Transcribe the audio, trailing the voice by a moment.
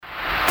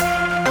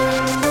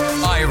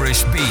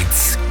Irish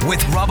Beats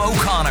with Rob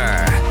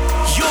O'Connor.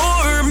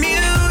 Your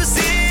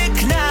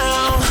music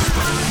now.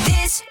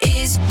 This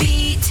is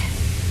Beat.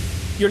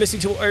 You're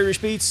listening to Irish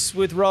Beats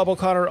with Rob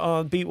O'Connor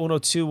on Beat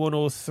 102,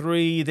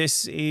 103.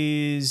 This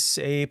is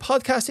a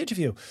podcast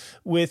interview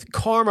with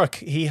Kormac.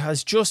 He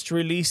has just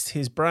released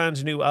his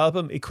brand new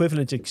album,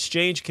 Equivalent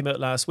Exchange, came out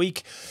last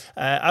week.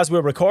 As we're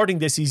recording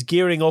this, he's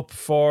gearing up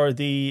for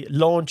the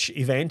launch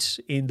event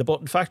in the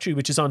Button Factory,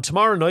 which is on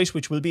tomorrow night,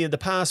 which will be in the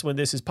past when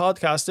this is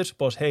podcasted.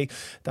 But hey,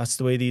 that's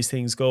the way these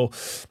things go.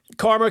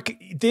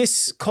 Kormac,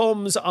 this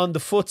comes on the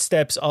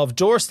footsteps of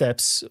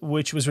Doorsteps,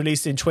 which was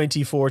released in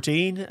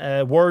 2014.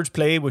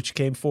 Wordplay, which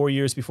came 4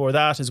 years before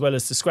that, as well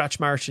as the Scratch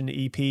Marching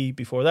EP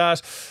before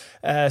that.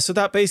 So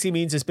that basically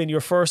means it's been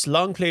your first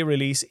long play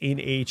release in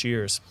 8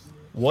 years.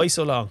 Why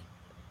so long?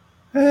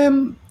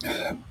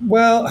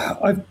 Well,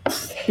 I've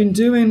been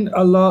doing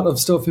a lot of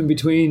stuff in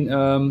between.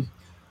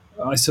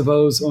 I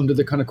suppose under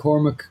the kind of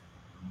Kormac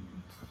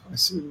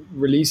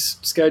release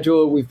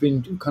schedule, we've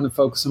been kind of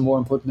focusing more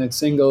on putting out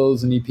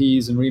singles and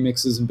EPs and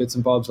remixes and bits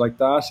and bobs like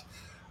that.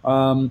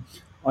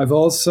 I've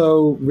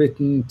also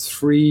written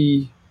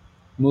 3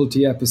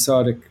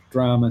 multi-episodic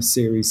drama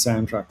series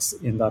soundtracks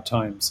in that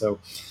time. So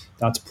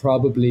that's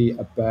probably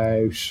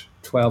about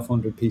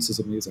 1,200 pieces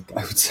of music,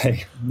 I would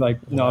say. Like,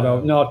 wow.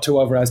 not to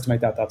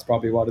overestimate that. That's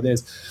probably what it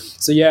is.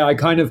 So yeah, I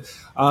kind of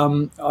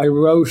I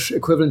wrote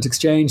Equivalent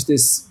Exchange,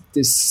 this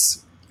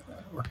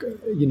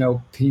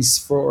piece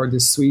for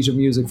this suite of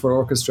music for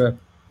orchestra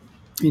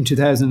in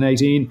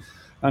 2018.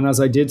 And as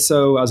I did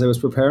so, as I was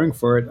preparing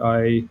for it,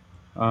 I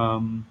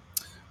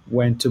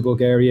went to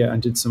Bulgaria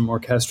and did some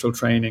orchestral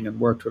training and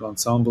worked with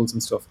ensembles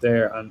and stuff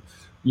there. And,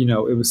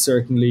 it was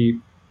certainly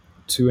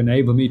to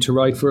enable me to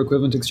write for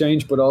Equivalent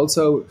Exchange, but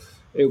also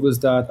it was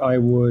that I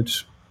would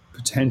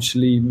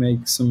potentially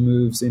make some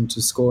moves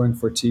into scoring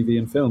for TV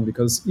and film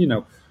because,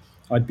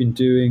 I'd been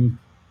touring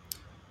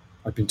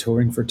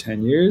for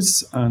 10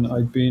 years and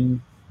I'd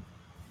been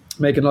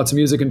making lots of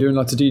music and doing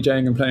lots of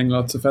DJing and playing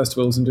lots of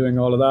festivals and doing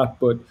all of that.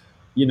 But,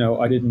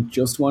 I didn't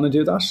just want to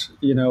do that.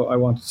 I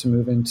wanted to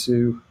move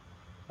into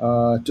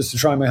just to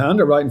try my hand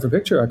at writing for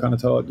picture. I kind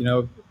of thought,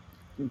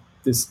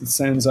 this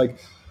sounds like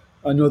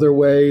another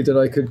way that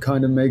I could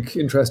kind of make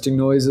interesting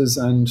noises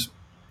and,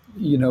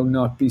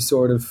 not be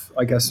sort of,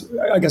 I guess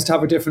to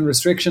have a different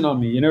restriction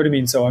on me, you know what I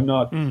mean? So I'm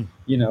not,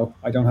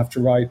 I don't have to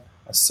write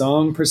a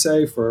song per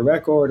se for a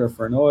record or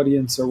for an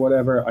audience or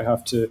whatever. I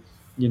have to,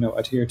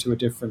 adhere to a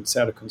different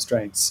set of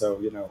constraints. So,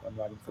 I'm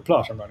writing for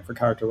plot, I'm writing for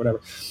character, whatever.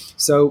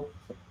 So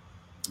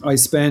I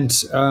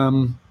spent,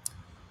 a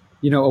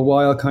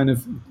while kind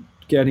of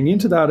getting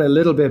into that a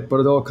little bit, but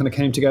it all kind of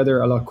came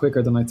together a lot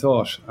quicker than I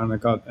thought. And I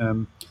got,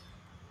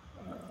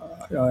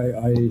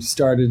 I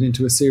started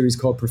into a series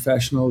called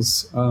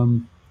Professionals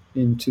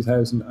in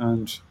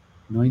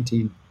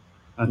 2019,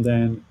 and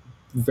then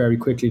very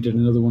quickly did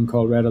another one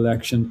called Red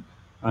Election,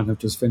 and have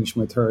just finished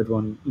my third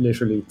one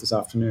literally this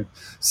afternoon.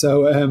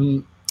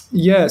 So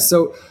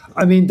so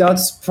I mean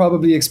that's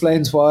probably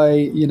explains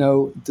why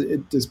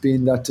there's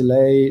been that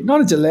delay.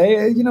 Not a delay,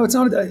 it's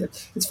not.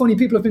 It's funny.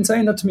 People have been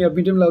saying that to me. I've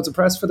been doing loads of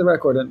press for the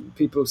record, and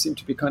people seem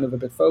to be kind of a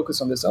bit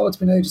focused on this. Oh, it's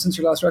been ages since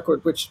your last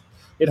record, which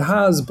it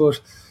has, but.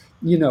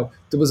 There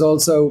was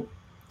also,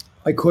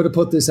 I could have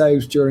put this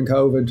out during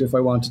COVID if I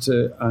wanted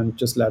to and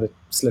just let it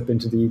slip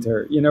into the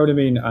ether. You know what I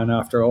mean? And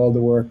after all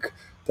the work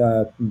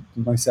that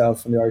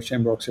myself and the Irish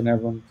Chamber Orchestra and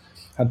everyone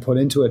had put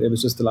into it, it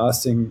was just the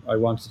last thing I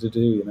wanted to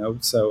do,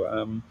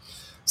 So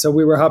so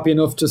we were happy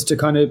enough just to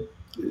kind of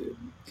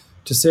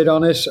to sit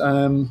on it.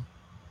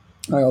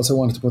 I also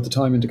wanted to put the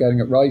time into getting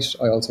it right.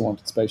 I also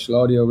wanted spatial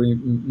audio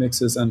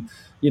remixes and,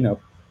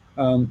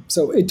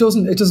 so it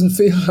doesn't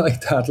feel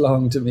like that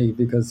long to me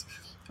because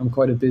I'm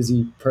quite a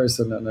busy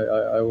person and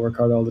I work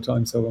hard all the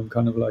time. So I'm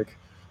kind of like,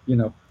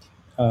 it's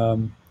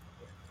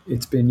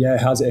been,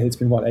 it's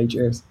been 8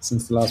 years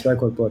since the last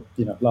record, but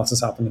lots has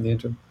happened in the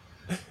interim.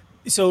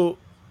 So,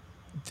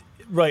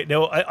 right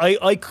now,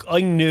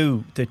 I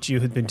knew that you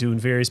had been doing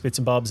various bits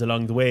and bobs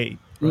along the way,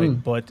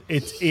 right? But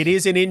it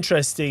is an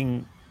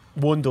interesting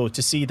one though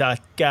to see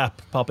that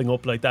gap popping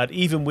up like that,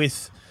 even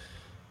with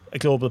a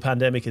global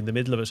pandemic in the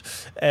middle of it.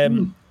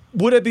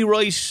 Would I be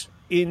right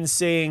in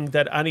saying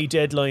that any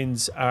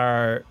deadlines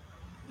are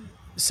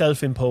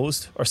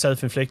self-imposed or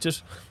self-inflicted?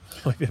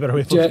 Might be a better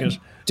way of putting it.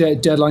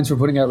 Deadlines for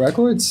putting out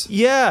records?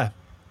 Yeah.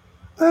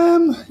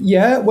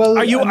 Yeah, well...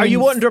 Are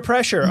you under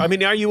pressure? I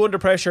mean, are you under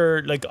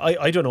pressure, like,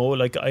 I don't know,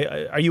 like,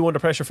 are you under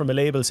pressure from a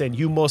label saying,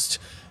 you must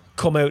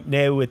come out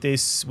now with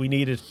this, we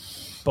need it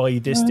by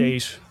this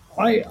date?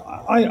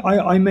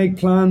 I make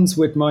plans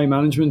with my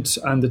management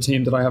and the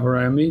team that I have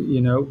around me,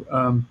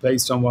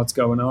 based on what's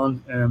going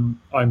on.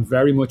 I'm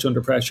very much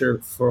under pressure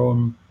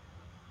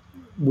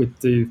with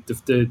the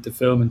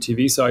film and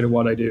TV side of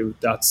what I do.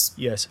 That's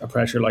a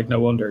pressure like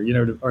no other,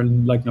 or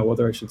like no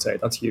other, I should say.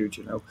 That's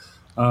huge,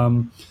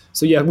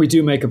 So yeah, we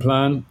do make a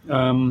plan.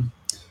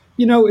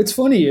 It's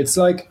funny. It's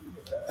like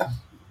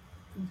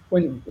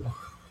when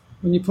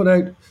you put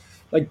out,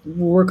 like,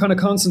 we're kind of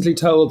constantly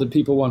told that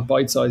people want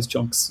bite-sized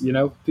chunks,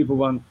 people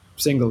want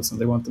singles, and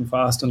they want them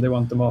fast, and they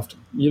want them often.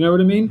 You know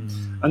what I mean?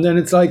 And then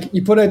it's like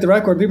you put out the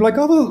record, people are like,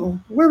 oh, well,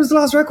 where was the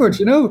last record?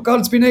 You know, God,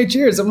 it's been 8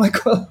 years. I'm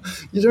like, well,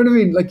 you know what I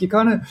mean? Like you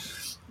kind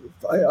of,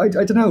 I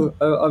don't know.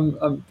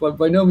 I'm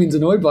by no means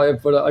annoyed by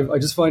it, but I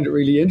just find it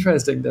really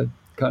interesting that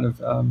kind of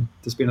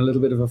there's been a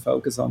little bit of a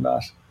focus on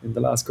that in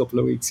the last couple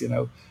of weeks. You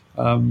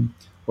know,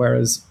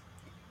 whereas,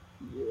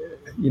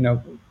 you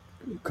know,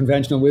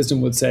 conventional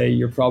wisdom would say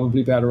you're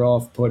probably better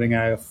off putting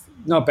out,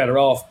 not better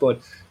off, but,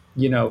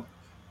 you know,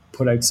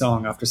 put out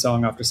song after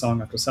song after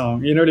song after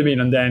song, you know what I mean?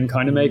 And then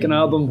kind of make an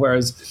album.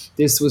 Whereas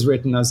this was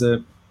written as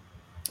a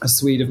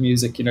suite of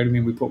music, you know what I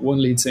mean? We put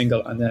one lead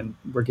single and then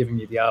we're giving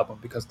you the album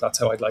because that's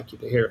how I'd like you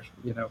to hear it,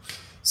 you know?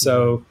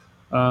 So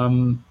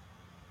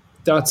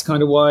that's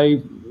kind of why,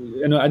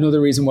 you know, another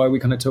reason why we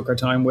kind of took our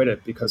time with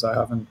it, because I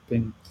haven't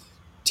been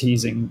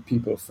teasing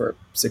people for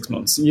 6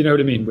 months, you know what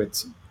I mean,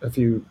 with a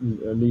few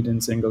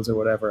lead-in singles or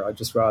whatever. I'd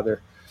just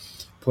rather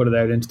put it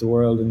out into the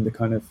world in the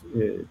kind of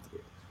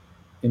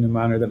in a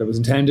manner that it was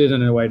intended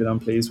and in a way that I'm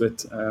pleased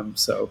with.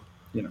 So,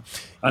 you know,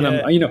 and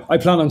I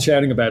plan on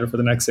sharing about it for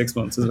the next 6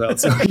 months as well.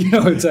 So, you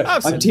know,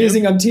 I'm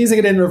teasing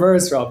it in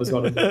reverse, Rob, is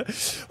what I'm doing.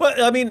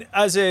 Well, I mean,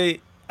 as a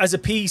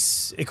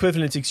piece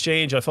equivalent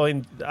exchange, I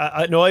find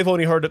I know I've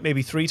only heard it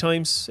maybe 3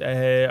 times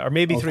or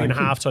maybe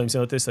 3.5 times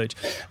now at this stage,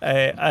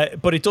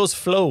 but it does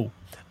flow.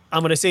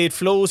 And when I say it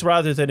flows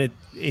rather than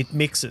it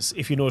mixes,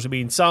 if you know what I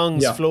mean.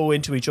 Songs flow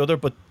into each other,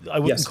 but I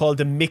wouldn't call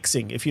them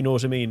mixing, if you know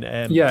what I mean.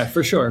 Yeah,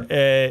 for sure.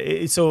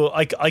 So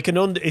I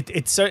can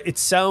it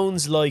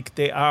sounds like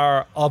they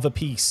are of a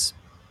piece.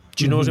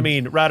 Do you know what I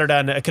mean? Rather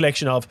than a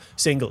collection of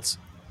singles.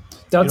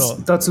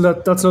 That's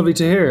lovely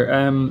to hear.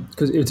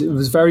 Because it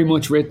was very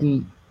much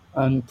written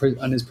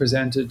and is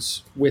presented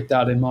with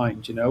that in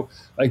mind. You know,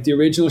 like the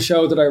original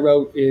show that I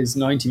wrote is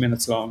 90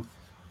 minutes long,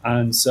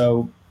 and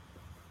so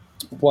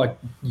what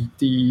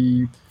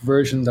the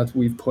version that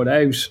we've put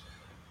out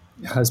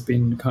has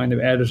been kind of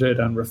edited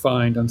and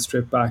refined and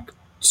stripped back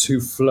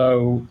to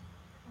flow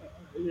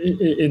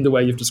in the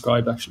way you've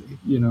described, actually,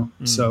 you know.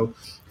 So,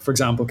 for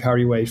example,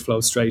 Carry Weight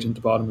flows straight into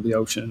the bottom of the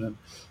ocean, and,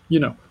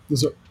 you know,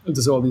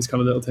 there's all these kind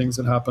of little things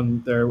that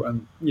happen there,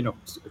 and, you know,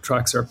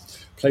 tracks are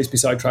placed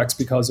beside tracks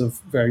because of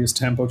various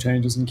tempo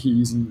changes and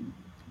keys, and,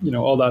 you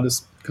know, all that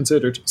is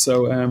considered.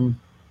 So,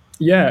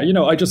 yeah, you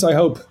know, I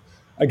hope,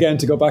 again,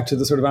 to go back to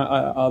the sort of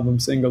album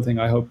single thing,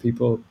 I hope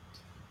people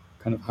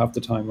kind of have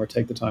the time or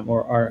take the time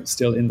or are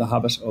still in the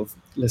habit of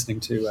listening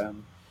to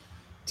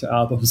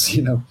albums,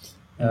 you know.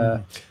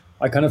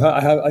 I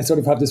sort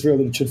of have this rule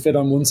that it should fit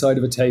on one side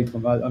of a tape.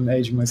 I'm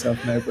aging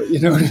myself now, but you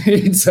know what I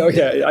mean? So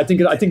yeah, I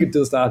think it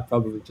does that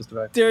probably just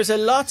about. There's a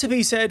lot to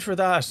be said for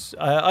that.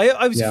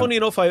 I was funny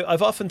enough,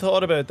 I've often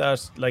thought about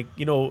that, like,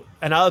 you know,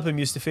 an album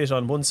used to fit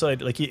on one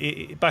side, like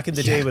back in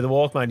the day with a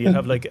Walkman, you'd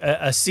have like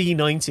a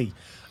C90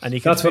 and you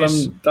could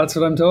that's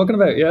what I'm talking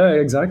about. Yeah,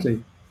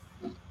 exactly.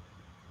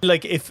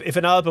 Like if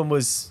an album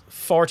was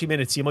 40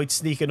 minutes, you might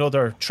sneak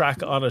another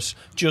track on it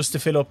just to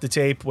fill up the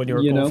tape when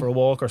you're going for a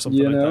walk or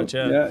something like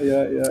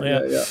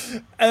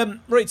that. Yeah.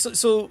 Right.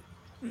 So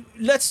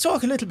let's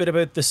talk a little bit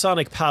about the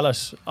sonic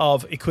palette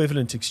of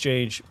equivalent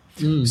exchange.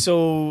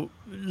 So,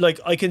 like,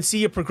 I can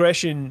see a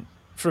progression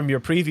from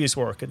your previous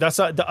work. That's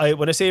not,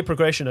 when I say a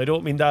progression, I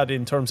don't mean that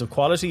in terms of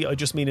quality. I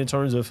just mean in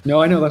terms of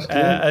I know that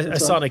a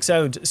sonic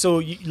sound. So,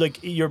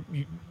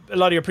 a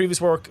lot of your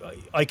previous work,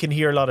 I can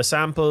hear a lot of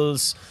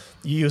samples.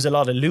 You use a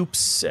lot of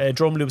loops,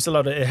 drum loops, a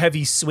lot of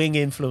heavy swing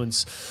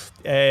influence.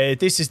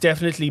 This is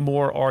definitely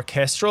more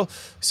orchestral.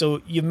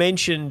 So you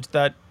mentioned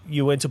that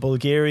you went to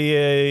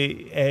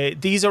Bulgaria.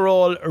 These are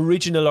all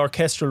original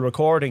orchestral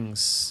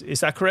recordings.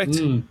 Is that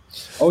correct?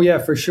 Oh yeah,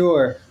 for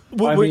sure.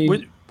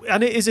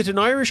 And is it an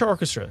Irish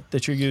orchestra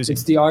that you're using?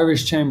 It's the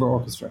Irish Chamber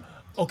Orchestra.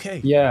 Okay.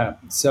 Yeah.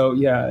 So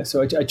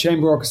a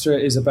chamber orchestra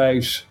is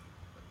about,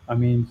 I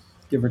mean,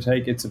 give or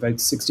take, it's about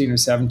 16 or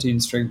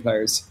 17 string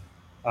players.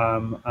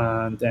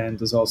 And then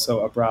there's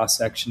also a brass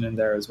section in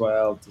there as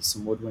well. There's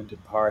some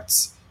woodwinded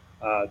parts.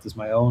 There's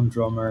my own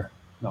drummer,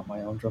 not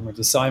my own drummer,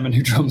 there's Simon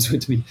who drums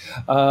with me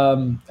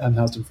and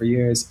has done for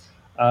years.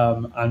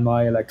 And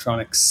my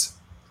electronics.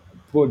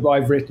 But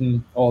I've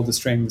written all the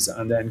strings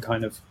and then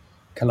kind of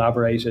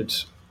collaborated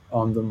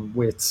on them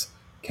with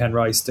Ken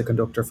Rice, the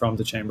conductor from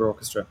the Chamber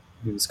Orchestra,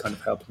 who's kind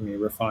of helping me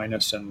refine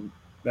it and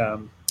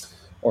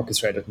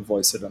orchestrate it and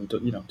voice it, and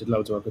you know, did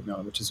loads of work with me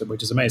on it,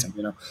 which is amazing,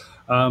 you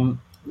know.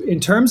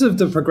 In terms of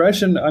the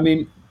progression, I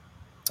mean,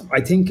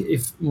 I think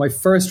if my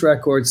first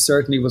record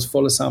certainly was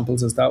full of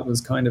samples, as that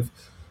was kind of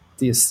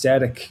the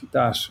aesthetic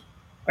that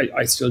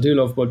I still do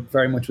love, but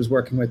very much was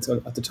working with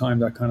at the time,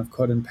 that kind of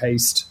cut and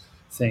paste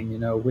thing, you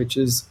know, which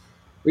is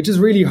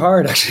really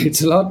hard. Actually,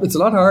 it's a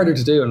lot harder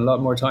to do and a lot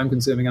more time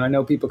consuming. And I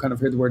know people kind of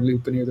hear the word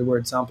loop and hear the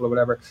word sample or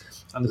whatever,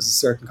 and there's a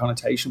certain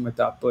connotation with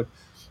that, but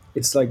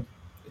it's like,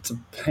 it's a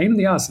pain in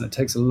the ass, and it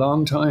takes a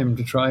long time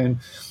to try and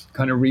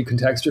kind of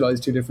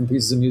recontextualize two different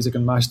pieces of music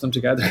and mash them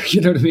together,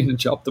 you know what I mean, and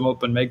chop them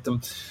up and make them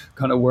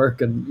kind of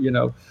work and, you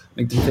know,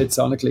 make them fit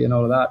sonically and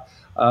all of that.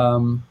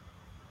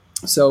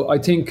 So I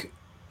think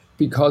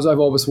because I've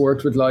always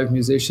worked with live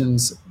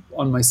musicians,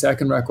 on my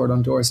second record,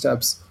 on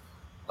Doorsteps,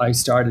 I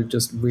started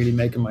just really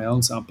making my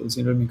own samples.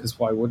 You know what I mean? Because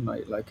why wouldn't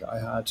I? Like, I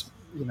had,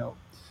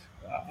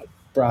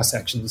 brass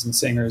sections and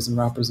singers and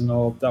rappers and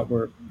all that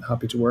were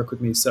happy to work with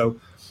me. So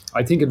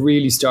I think it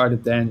really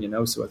started then.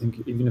 So I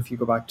think even if you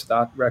go back to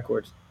that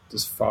record,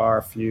 there's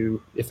far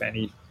few, if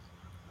any,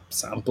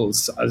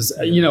 samples as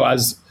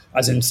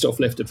in stuff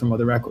lifted from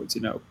other records.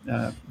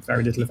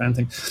 Very little, if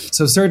anything.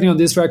 So certainly on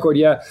this record,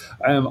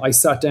 I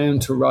sat down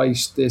to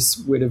write this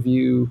with a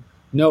view.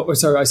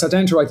 I sat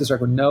down to write this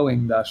record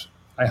knowing that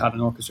I had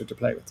an orchestra to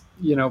play with.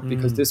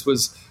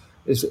 Because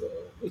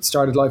it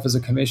started life as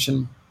a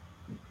commission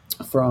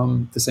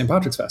from the St.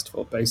 Patrick's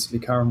Festival. Basically,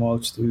 Karen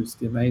Walsh, who's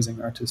the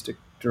amazing artistic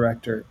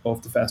director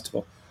of the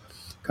festival,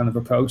 kind of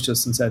approached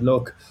us and said,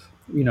 look,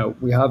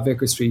 we have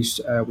Vicar Street,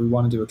 we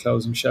want to do a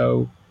closing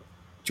show.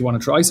 Do you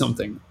want to try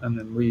something? And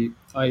then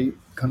I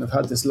kind of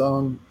had this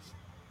long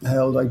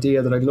held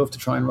idea that I'd love to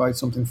try and write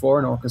something for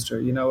an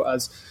orchestra,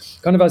 as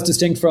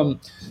distinct from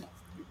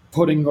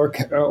putting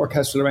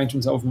orchestral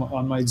arrangements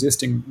on my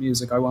existing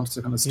music. I wanted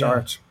to kind of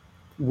start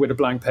with a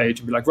blank page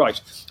and be like,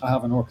 right, I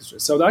have an orchestra.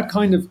 So that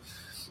kind of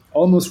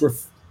almost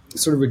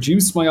sort of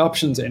reduced my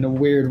options in a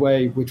weird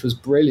way, which was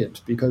brilliant,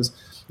 because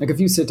like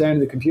if you sit down at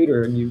the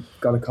computer and you've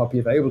got a copy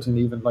of Ableton,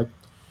 even, like,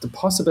 the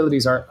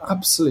possibilities are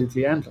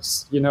absolutely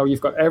endless.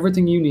 You've got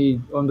everything you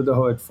need under the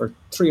hood for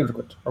 300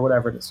 quid or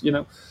whatever it is,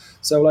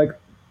 So like,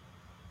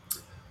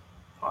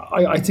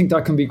 I think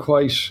that can be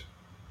that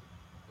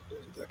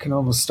can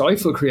almost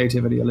stifle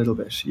creativity a little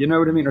bit. You know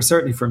what I mean? Or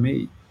certainly for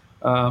me,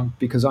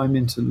 because I'm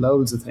into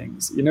loads of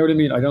things. You know what I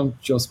mean? I don't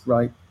just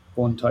write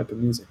one type of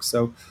music.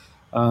 So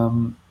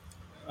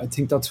I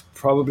think that's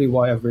probably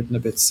why I've written a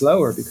bit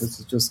slower, because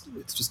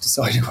it's just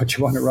deciding what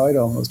you want to write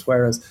almost.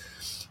 Whereas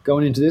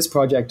going into this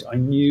project, I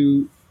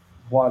knew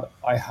what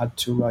I had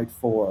to write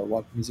for,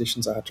 what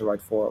musicians I had to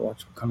write for,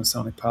 what kind of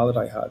sonic palette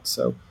I had.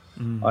 So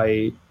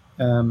I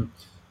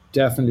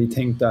definitely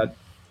think that,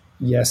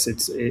 yes,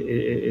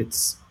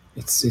 it's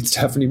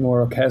definitely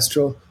more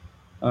orchestral,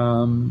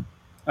 and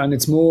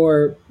it's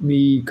more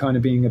me kind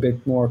of being a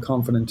bit more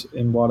confident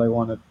in what I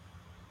want to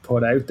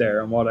put out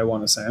there and what I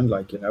want to sound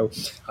like,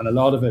 And a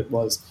lot of it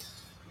was,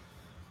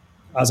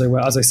 as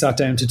I sat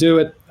down to do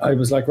it, I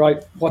was like,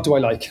 right, what do I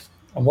like?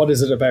 And what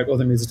is it about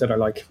other music that I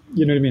like?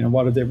 You know what I mean? And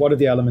what are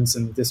the elements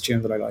in this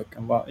tune that I like?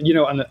 And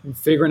and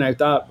figuring out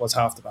that was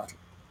half the battle.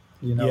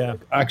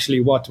 Like, actually,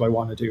 what do I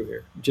want to do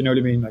here? Do you know what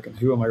I mean? Like, and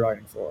who am I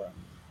writing for? And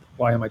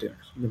why am I doing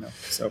it?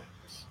 So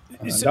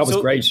that was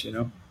great.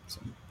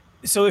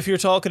 So if you're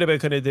talking about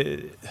kind of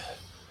the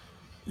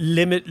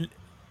limit,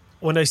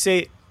 when I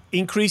say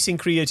increasing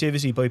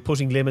creativity by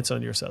putting limits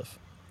on yourself.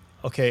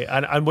 Okay,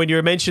 and when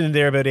you're mentioning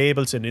there about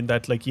Ableton, in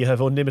that, like, you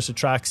have unlimited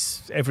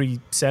tracks, every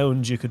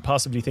sound you could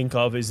possibly think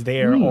of is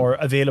there or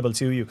available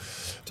to you.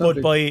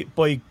 Totally. But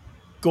by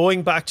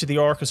going back to the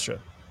orchestra,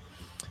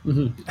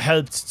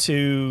 helped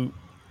to...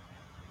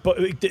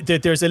 But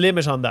there's a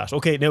limit on that.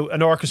 Okay, now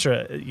an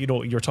orchestra,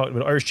 you're talking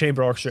about Irish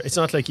Chamber Orchestra. It's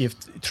not like you have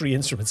 3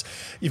 instruments.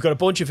 You've got a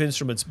bunch of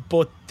instruments,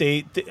 but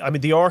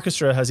the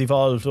orchestra has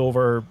evolved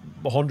over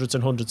hundreds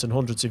and hundreds and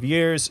hundreds of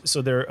years.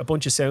 So there are a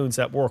bunch of sounds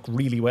that work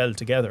really well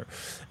together.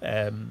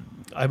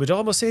 I would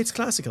almost say it's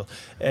classical.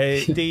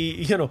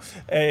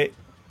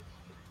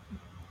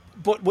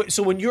 But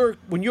so when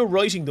you're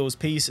writing those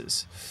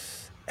pieces,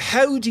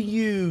 how do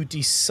you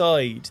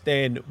decide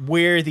then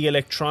where the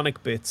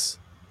electronic bits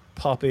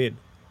pop in?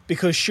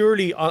 Because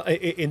surely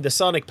in the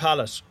sonic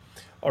palette,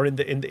 or in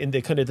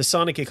the kind of the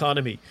sonic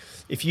economy,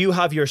 if you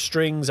have your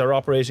strings are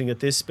operating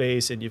at this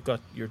space and you've got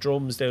your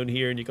drums down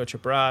here and you've got your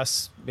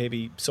brass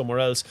maybe somewhere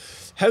else,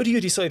 how do you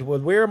decide, well,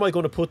 where am I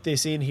going to put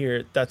this in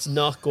here that's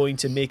not going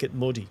to make it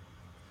muddy?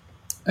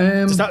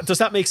 Does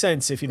that make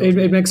sense? If you know,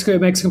 it makes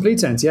complete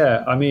sense.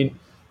 Yeah, I mean,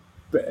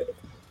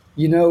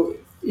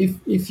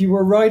 if you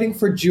were writing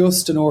for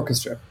just an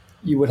orchestra,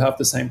 you would have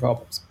the same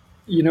problems.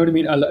 You know what I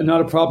mean? Not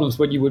a problems,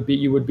 but you would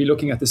be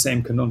looking at the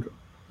same conundrum,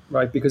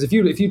 right? Because if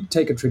you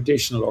take a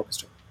traditional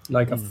orchestra,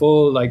 like a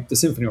full, like the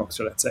symphony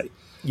orchestra, let's say,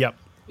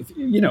 if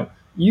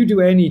you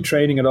do any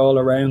training at all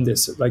around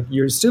this, like,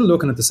 you're still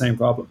looking at the same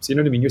problems. You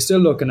know what I mean? You're still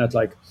looking at,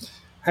 like,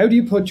 how do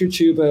you put your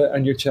tuba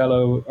and your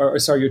cello,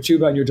 your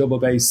tuba and your double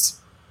bass,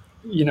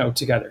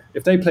 together?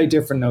 If they play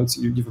different notes,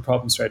 you have a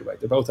problem straight away.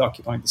 They're both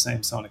occupying the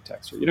same sonic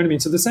texture. You know what I mean?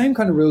 So the same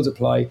kind of rules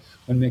apply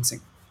when mixing.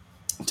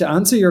 To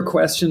answer your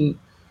question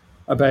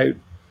about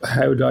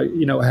how do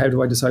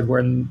I decide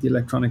when the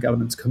electronic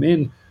elements come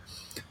in,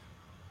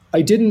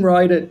 I didn't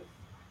write it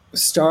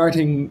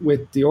starting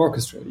with the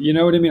orchestra. You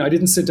know what I mean? I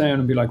didn't sit down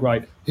and be like,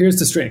 right, here's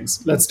the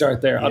strings, let's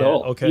start there at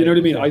all. Okay. You know what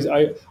I mean?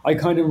 Okay. I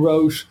kind of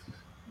wrote,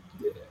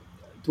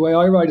 the way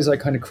I write is I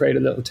kind of create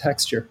a little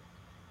texture.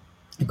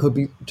 It could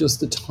be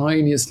just the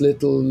tiniest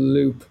little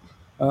loop.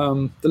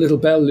 The little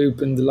bell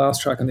loop in the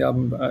last track on the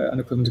album, An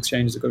Equivalent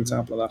Exchange, is a good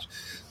example of that.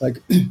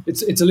 Like,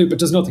 it's a loop, it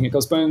does nothing. It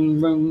goes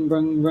bang, bang,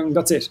 bang, bang.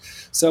 That's it.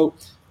 So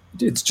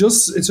it's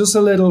just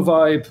a little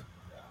vibe,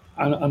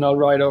 and I'll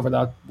write over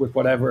that with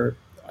whatever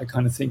I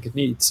kind of think it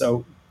needs.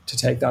 So to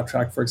take that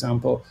track, for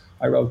example,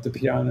 I wrote the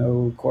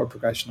piano chord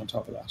progression on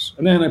top of that.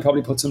 And then I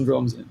probably put some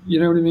drums in, you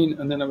know what I mean?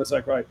 And then I was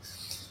like, right,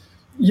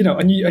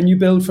 and you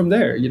build from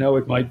there.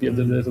 It might be a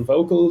little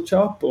vocal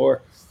chop,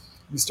 or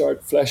you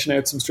start fleshing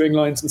out some string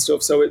lines and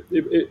stuff. So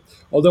it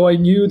although I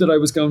knew that I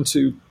was going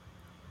to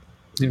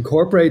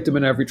incorporate them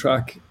in every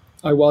track,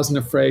 I wasn't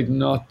afraid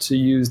not to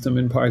use them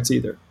in parts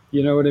either.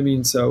 You know what I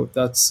mean? So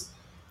that's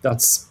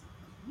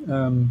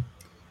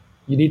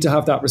you need to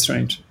have that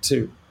restraint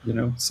too,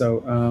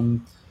 So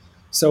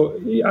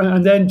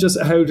and then just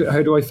how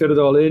do I fit it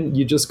all in?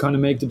 You just kind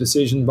of make the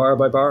decision bar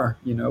by bar,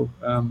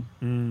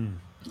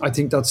 I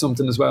think that's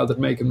something as well that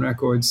making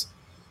records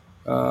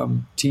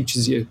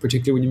teaches you,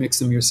 particularly when you mix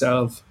them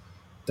yourself,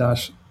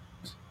 that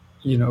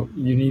you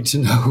need to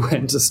know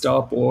when to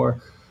stop, or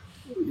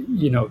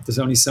there's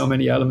only so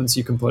many elements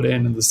you can put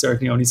in, and there's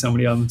certainly only so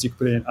many elements you can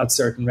put in at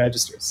certain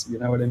registers. You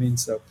know what I mean?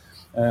 So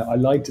I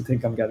like to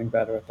think I'm getting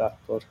better at that,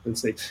 but we'll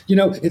see.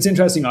 It's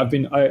interesting. I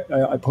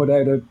put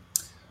out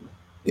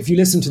if you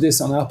listen to this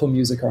on Apple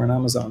Music or on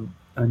Amazon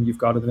and you've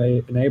got it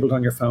enabled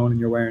on your phone and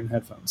you're wearing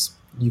headphones,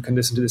 you can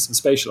listen to this in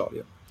spatial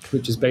audio,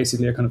 which is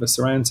basically a kind of a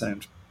surround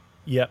sound.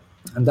 Yeah.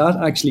 And that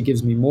actually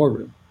gives me more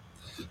room.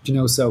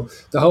 So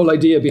the whole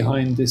idea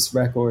behind this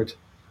record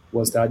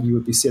was that you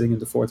would be sitting in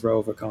the fourth row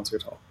of a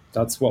concert hall.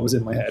 That's what was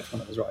in my head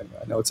when I was writing it.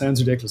 I know it sounds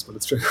ridiculous, but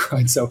it's true,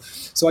 right? So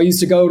I used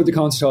to go to the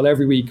concert hall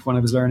every week when I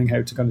was learning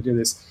how to kind of do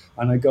this,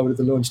 and I'd go to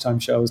the lunchtime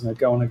shows, and I'd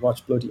go and I'd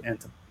watch bloody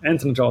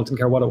anything at all, didn't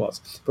care what it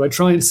was. But I'd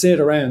try and sit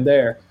around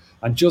there,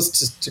 and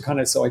just to kind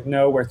of, so I'd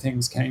know where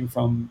things came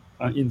from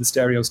in the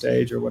stereo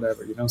stage or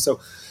whatever, So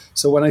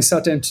when I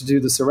sat down to do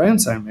the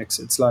surround sound mix,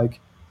 it's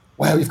like,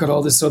 wow, you've got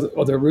all this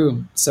other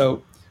room.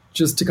 So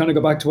just to kind of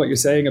go back to what you're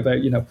saying about,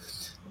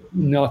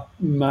 not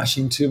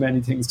mashing too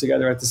many things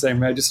together at the same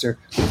register,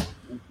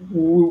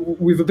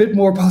 we've a bit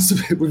more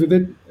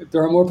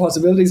there are more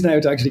possibilities now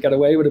to actually get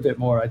away with a bit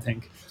more, I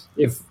think,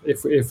 if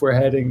we're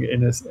heading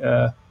in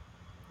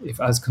if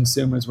as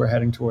consumers we're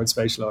heading towards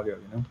spatial audio.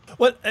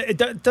 Well,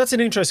 that's an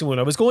interesting one.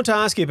 I was going to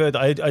ask you about,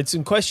 I had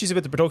some questions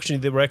about the production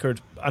of the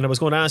record, and I was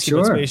going to ask you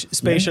about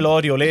spatial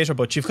audio later,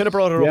 but you've kind of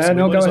brought it up, so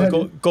we might as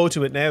well go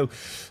to it now.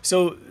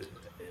 So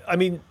I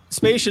mean,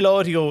 spatial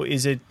audio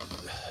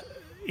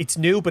it's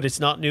new, but it's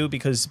not new,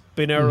 because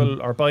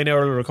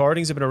binaural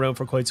recordings have been around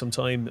for quite some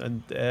time.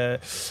 And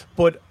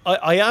but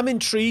I am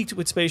intrigued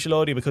with spatial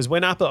audio, because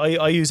when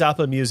I use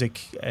Apple Music,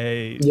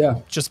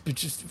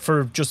 just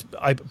for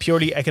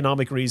purely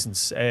economic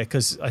reasons,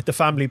 because the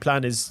family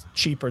plan is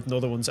cheaper than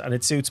other ones, and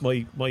it suits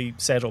my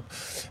setup.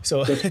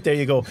 So there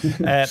you go.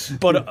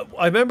 But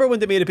I remember when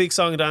they made a big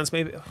song and dance,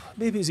 maybe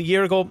it was a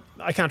year ago,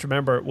 I can't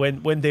remember,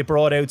 when they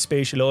brought out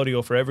spatial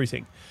audio for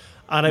everything.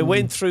 And I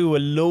went through a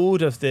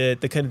load of the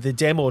kind of the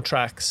demo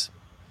tracks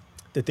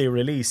that they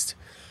released,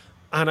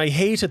 and I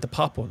hated the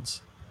pop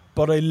ones,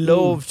 but I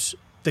loved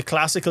the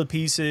classical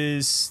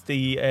pieces,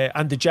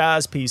 and the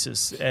jazz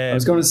pieces. I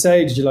was going to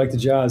say, did you like the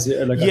jazz?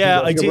 I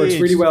think it works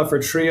really well for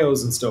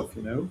trios and stuff,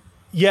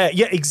 Yeah,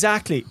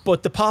 exactly.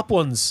 But the pop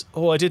ones,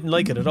 I didn't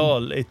like it at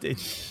all. It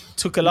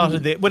took a lot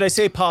of the. When I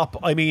say pop,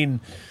 I mean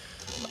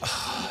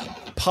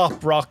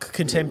pop, rock,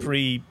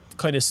 contemporary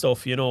kind of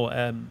stuff, I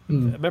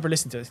remember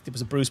listening to it. There was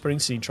a Bruce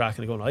Springsteen track,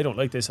 and going, I don't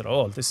like this at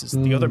all. This is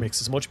the other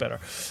mix is much better.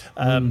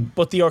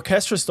 But the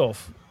orchestra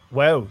stuff,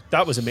 wow,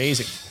 that was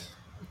amazing.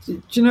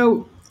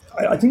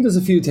 I think there's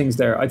a few things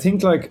there. I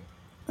think, like,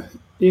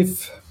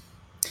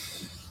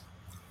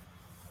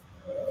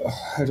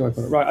 how do I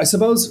put it? Right, I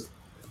suppose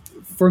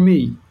for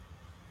me,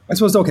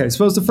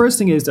 the first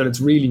thing is that it's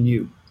really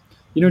new.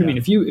 You know what I mean?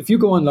 If you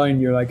go online,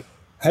 you're like,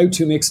 how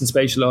to mix in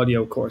spatial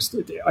audio course,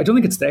 I don't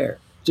think it's there.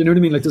 Do you know what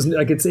I mean?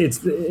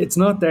 It's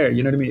not there.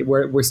 You know what I mean?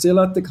 We're still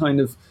at the kind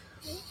of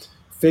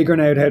figuring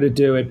out how to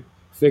do it,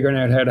 figuring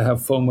out how to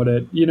have fun with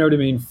it. You know what I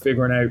mean?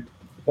 Figuring out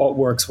what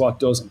works, what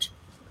doesn't,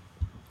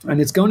 and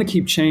it's going to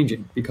keep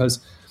changing, because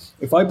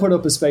if I put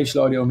up a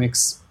spatial audio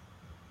mix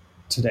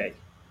today,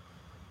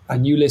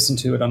 and you listen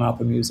to it on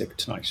Apple Music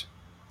tonight,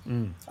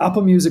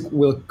 Apple Music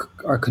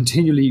are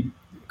continually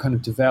kind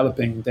of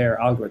developing their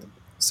algorithm.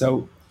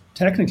 So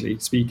technically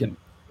speaking,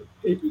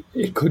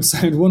 it could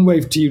sound one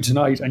way to you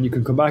tonight, and you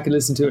can come back and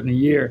listen to it in a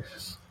year.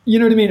 You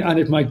know what I mean? And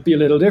it might be a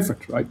little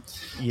different, right?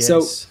 Yes.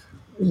 So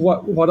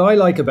what I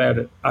like about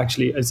it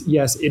actually is,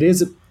 yes, it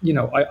is,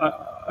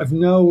 I've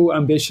no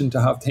ambition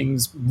to have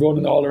things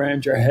running all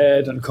around your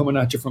head and coming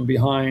at you from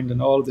behind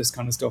and all of this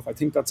kind of stuff. I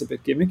think that's a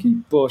bit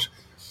gimmicky, but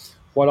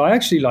what I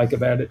actually like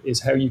about it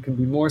is how you can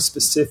be more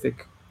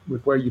specific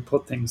with where you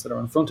put things that are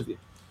in front of you.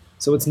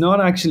 So it's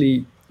not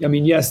actually,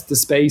 yes, the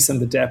space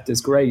and the depth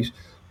is great,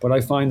 but I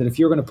find that if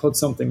you're going to put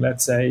something,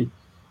 let's say,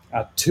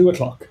 at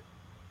 2:00,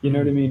 you know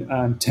what I mean,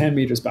 and 10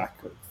 meters back,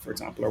 for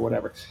example, or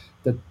whatever,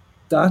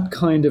 that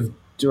kind of,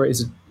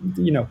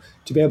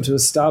 to be able to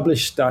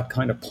establish that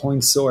kind of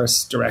point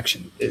source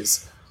direction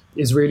is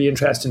really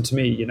interesting to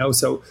me,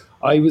 So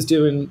I was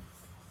doing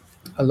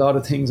a lot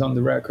of things on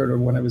the record, or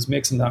when I was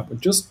mixing that, but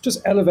just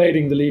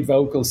elevating the lead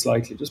vocal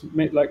slightly, just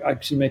like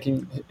actually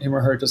making him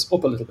or her just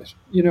up a little bit.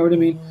 You know what I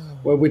mean?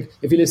 Well,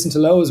 if you listen to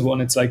Loa's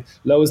one, it's like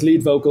Loa's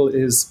lead vocal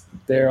is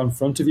there on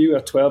front of you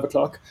at 12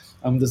 o'clock,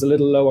 and there's a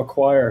little lower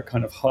choir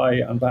kind of high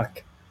and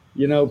back,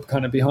 you know,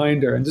 kind of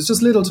behind her, and there's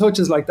just little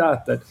touches like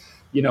that,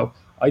 you know,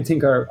 I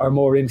think are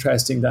more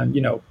interesting than,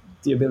 you know,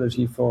 the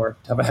ability to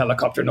have a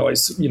helicopter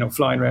noise, you know,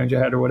 flying around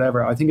your head or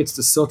whatever. I think it's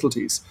the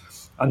subtleties.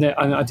 And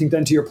I think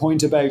then to your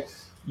point about,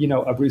 you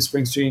know, a Bruce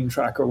Springsteen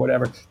track or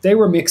whatever, they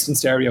were mixed in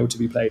stereo to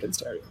be played in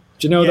stereo.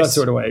 Do you know, that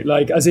sort of way?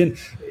 Like, as in,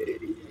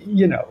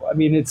 you know, I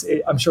mean,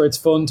 I'm sure it's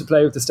fun to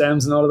play with the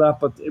stems and all of that,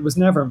 but it was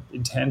never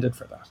intended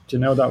for that. Do you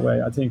know, that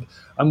way? I think,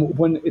 and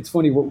when it's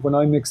funny, when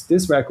I mixed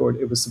this record,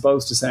 it was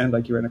supposed to sound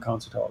like you're in a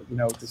concert hall. You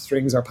know, the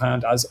strings are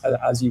panned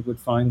as you would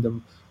find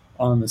them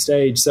on the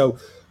stage. So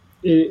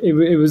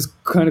it was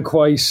kind of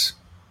quite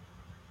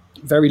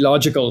very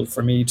logical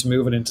for me to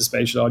move it into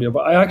spatial audio,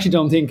 but I actually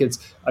don't think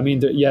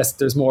yes,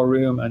 there's more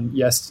room, and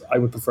yes, I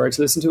would prefer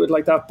to listen to it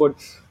like that, but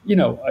you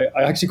know,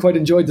 I actually quite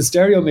enjoyed the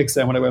stereo mix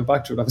then when I went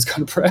back to it. I was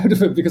kind of proud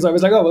of it, because I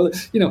was like, oh, well,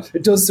 you know,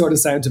 it does sort of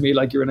sound to me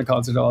like you're in a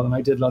concert hall, and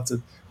I did lots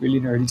of really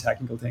nerdy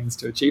technical things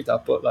to achieve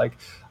that, but like,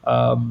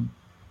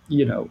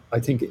 you know, I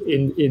think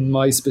in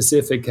my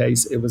specific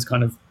case, it was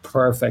kind of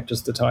perfect,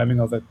 just the timing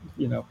of it,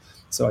 you know,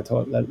 so I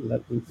thought,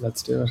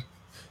 let's do it.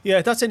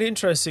 Yeah, that's an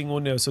interesting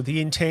one now. So the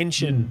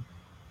intention,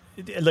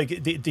 like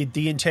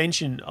the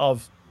intention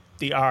of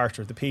the art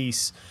or the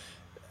piece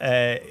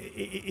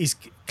is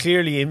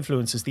clearly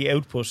influences the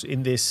output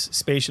in this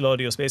spatial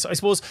audio space. I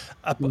suppose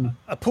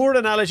a poor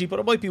analogy, but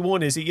it might be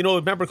one, is, you know,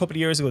 remember a couple of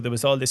years ago there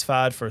was all this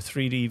fad for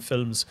 3D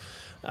films,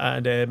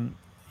 and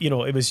you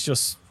know, it was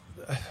just,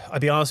 I'll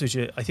be honest with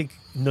you, I think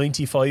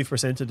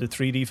 95% of the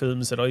 3D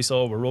films that I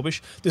saw were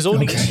rubbish. There's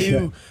only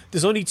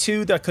there's only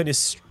two that kind of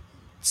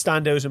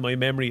stand out in my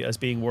memory as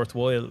being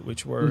worthwhile,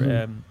 which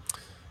were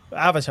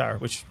Avatar,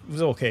 which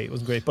was okay, it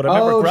wasn't great, but I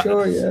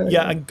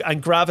remember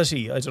and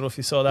Gravity. I don't know if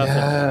you saw that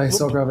film. I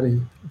saw Gravity,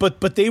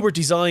 but they were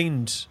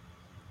designed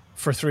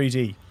for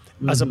 3D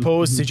as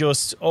opposed to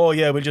just, oh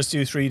yeah, we'll just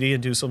do 3D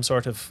and do some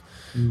sort of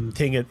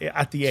thing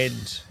at the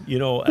end, you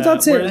know. But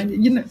that's it.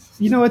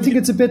 You know, I think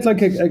it's a bit like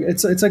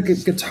it's like a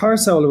guitar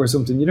solo or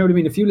something. You know what I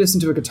mean? If you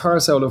listen to a guitar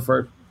solo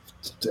for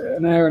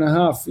an hour and a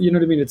half, you know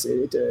what I mean,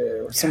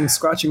 or someone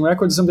scratching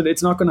records or something,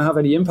 it's not going to have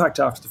any impact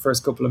after the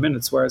first couple of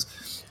minutes.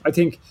 Whereas I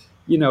think,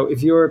 you know,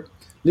 if you're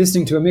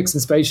listening to a mix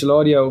in spatial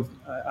audio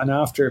and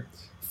after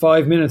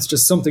 5 minutes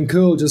just something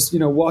cool just, you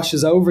know,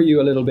 washes over you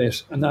a little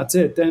bit and that's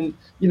it, then,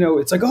 you know,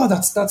 it's like, oh,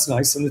 that's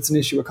nice, and it's an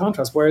issue of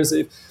contrast. Whereas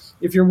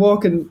if you're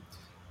walking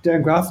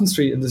down Grafton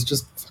Street and there's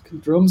just fucking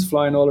drums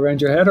flying all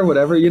around your head or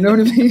whatever, you know what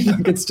I mean,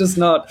 like, it's just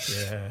not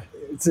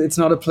it's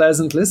not a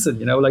pleasant listen,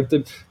 you know. Like,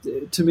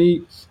 to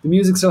me, the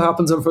music still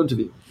happens in front of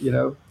you, you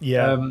know.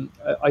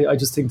 I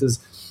just think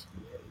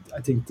I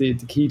think the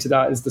key to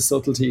that is the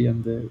subtlety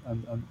and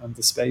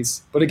the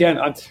space. But again,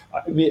 I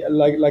mean,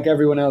 like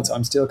everyone else,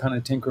 I'm still kind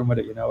of tinkering with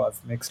it, you know.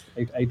 I've mixed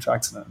eight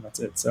tracks in it, and that's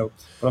it. So,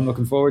 but I'm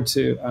looking forward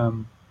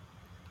to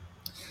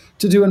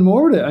doing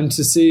more with it and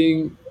to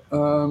seeing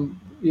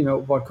you know,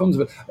 what comes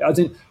of it.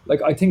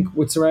 I think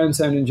with surround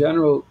sound in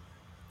general,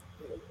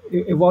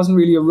 it wasn't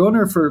really a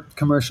runner for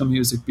commercial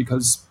music,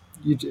 because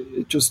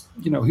it just,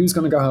 you know, who's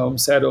going to go home,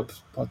 set up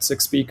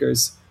 6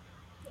 speakers,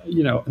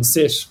 you know, and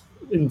sit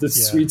in the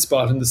sweet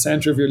spot in the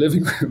center of your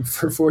living room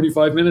for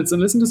 45 minutes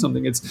and listen to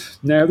something. It's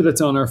now that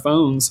it's on our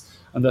phones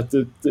and that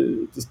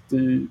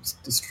the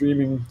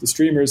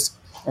streamers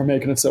are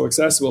making it so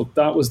accessible.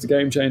 That was the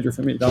game changer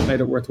for me. That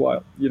made it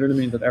worthwhile. You know what I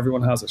mean? That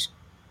everyone has it.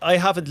 I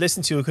haven't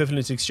listened to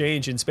Equivalent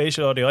Exchange in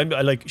spatial audio.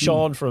 I like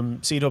Sean from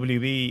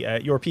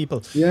CWB, Your People.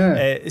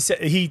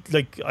 He,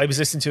 like, I was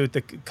listening to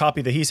the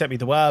copy that he sent me,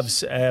 the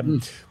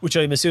WAVs, which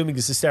I'm assuming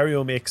is a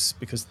stereo mix,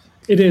 because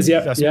it is,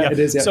 it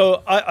is, yeah.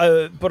 So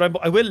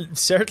I will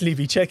certainly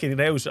be checking it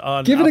out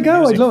on. Give it a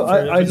go.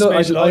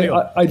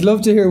 I'd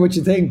love to hear what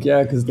you think.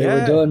 Yeah, because they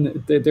were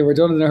done. They were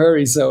done in a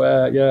hurry. So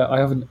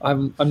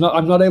I'm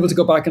not able to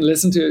go back and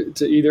listen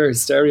to either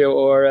stereo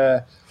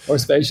or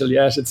spatial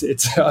yet.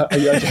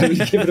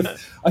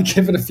 I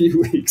give it a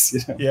few weeks.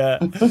 You know?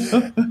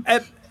 Yeah.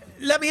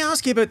 Let me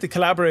ask you about the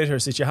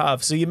collaborators that you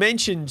have. So you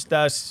mentioned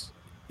that.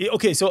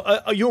 Okay, so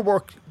your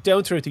work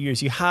down throughout the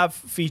years, you have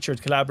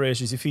featured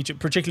collaborators. You featured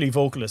particularly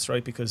vocalists,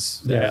 right?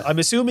 Because I'm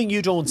assuming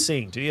you don't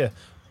sing, do you?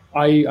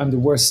 I am the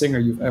worst singer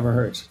you've ever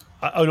heard.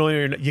 I know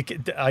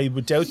I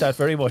would doubt that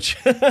very much.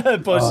 But,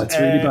 it's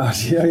really bad.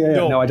 Yeah.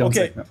 No, I don't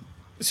sing. No.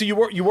 So you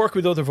work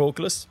with other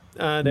vocalists,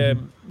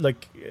 and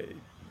like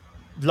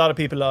a lot of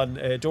people on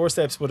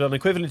Doorsteps, but on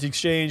Equivalent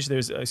Exchange,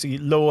 there's I see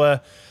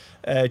Loa,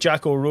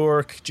 Jack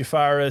O'Rourke,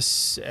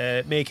 Jafaris,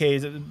 Make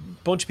Hayes, a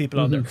bunch of people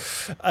on there.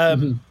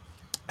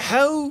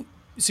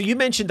 So you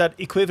mentioned that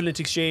Equivalent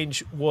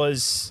Exchange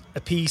was a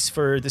piece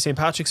for the St.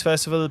 Patrick's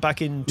Festival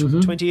back in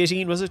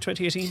 2018, was it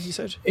 2018 you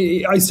said?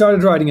 I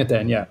started writing it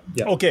then, yeah.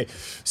 Okay,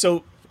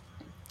 so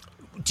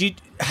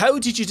how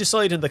did you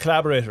decide on the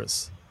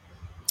collaborators?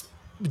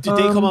 Did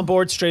they come on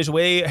board straight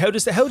away? How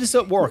does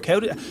that work? How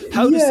does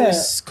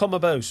this come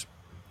about?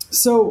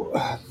 So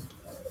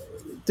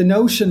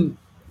the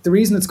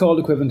reason it's called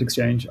equivalent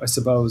exchange, I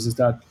suppose, is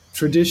that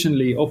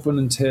traditionally, up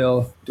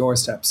until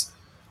doorsteps,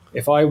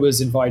 if I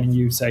was inviting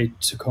you, say,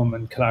 to come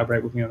and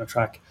collaborate with me on a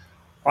track,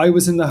 I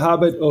was in the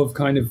habit of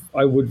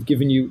I would have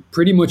given you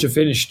pretty much a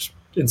finished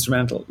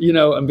instrumental,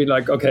 and be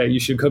like, okay, you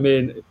should come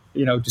in,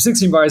 do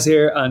 16 bars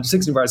here and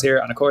 16 bars here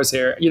and a chorus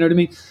here, you know what I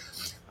mean?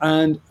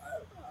 And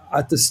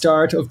at the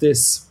start of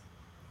this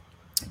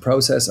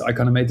process, I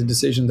kind of made the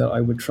decision that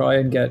I would try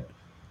and get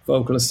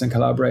vocalists and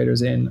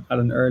collaborators in at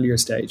an earlier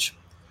stage,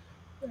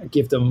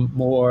 give them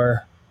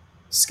more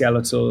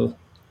skeletal,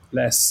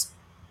 less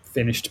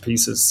finished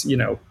pieces,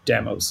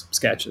 demos,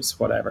 sketches,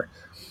 whatever,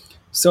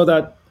 so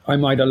that I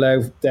might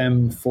allow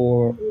them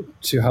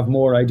to have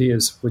more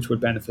ideas which would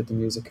benefit the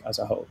music as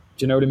a whole.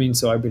 Do you know what I mean?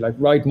 So I'd be like,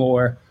 write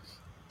more.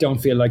 Don't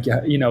feel like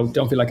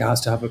don't feel like it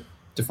has to have a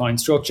defined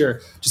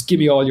structure. Just give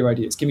me all your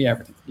ideas. Give me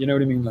everything. You know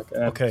what I mean? Like,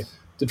 okay.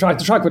 The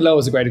track with Lo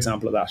is a great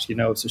example of that.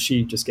 So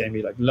she just gave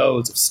me like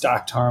loads of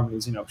stacked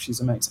harmonies.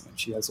 She's amazing and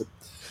she has a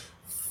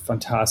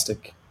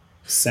fantastic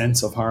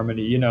sense of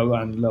harmony.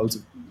 And loads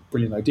of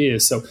brilliant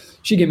ideas. So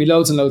she gave me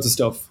loads and loads of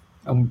stuff,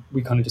 and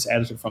we kind of just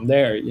edited from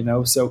there.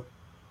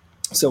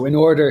 So in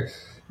order,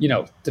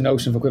 the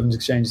notion of equivalent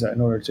exchange is that in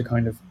order to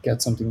kind of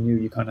get something new,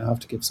 you kind of have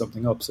to give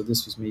something up. So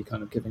this was me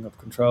kind of giving up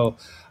control.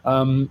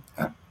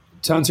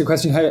 To answer your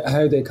question, how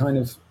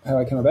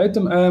I came about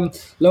them,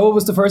 Loa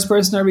was the first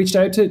person I reached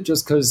out to,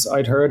 just because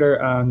I'd heard her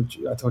and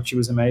I thought she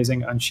was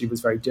amazing and she was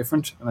very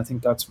different. And I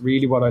think that's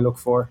really what I look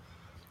for,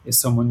 is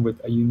someone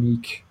with a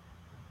unique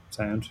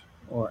sound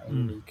or a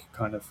unique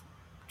kind of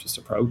just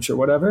approach or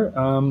whatever.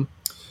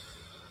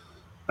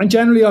 And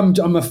generally,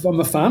 I'm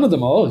a fan of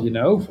them all.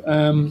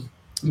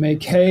 May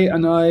Kay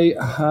and I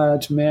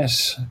had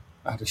met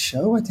at a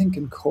show, I think,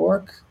 in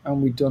Cork,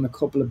 and we'd done a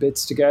couple of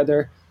bits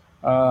together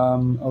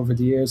over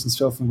the years and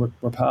stuff, and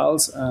we're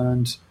pals.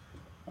 And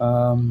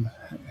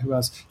who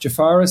else?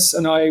 Jafaris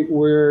and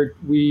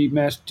we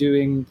met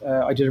doing.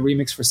 I did a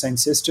remix for Saint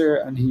Sister,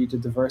 and he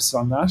did the verse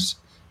on that.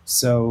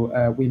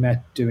 So we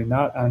met doing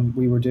that, and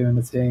we were doing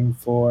a thing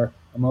for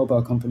a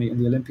mobile company in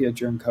the Olympia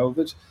during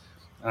COVID.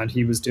 And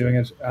he was doing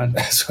it and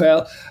as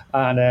well.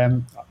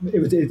 And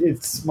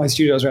it's my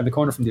studio is around the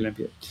corner from the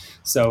Olympia.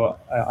 So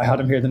I had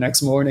him here the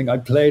next morning. I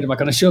played him. I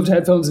kind of shoved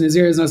headphones in his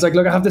ears and I was like,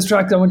 look, I have this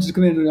track. I want you to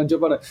come in and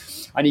jump on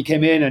it. And he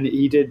came in and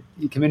he did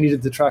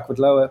the track with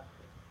Loa.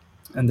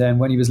 And then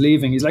when he was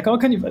leaving, he's like, oh,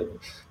 can you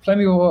play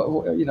me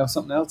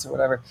something else or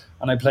whatever?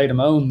 And I played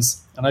him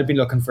Owns. And I'd been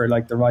looking for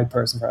like the right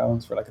person for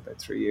Owns for like about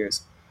 3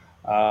 years.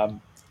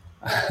 And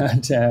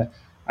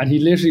he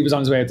literally was on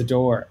his way out the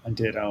door and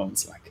did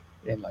Owns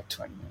in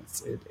 20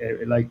 minutes.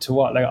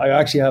 I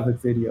actually have a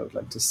video,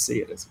 to see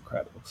it. It's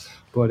incredible.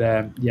 But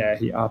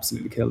he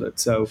absolutely killed it.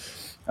 So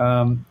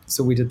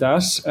we did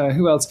that.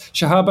 Who else?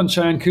 Shahab and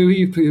Cheyenne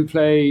Kuhi, who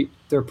play,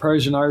 they're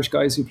Persian Irish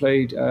guys who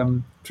played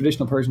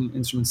traditional Persian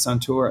instruments,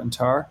 santur and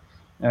tar.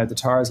 The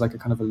tar is like a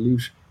kind of a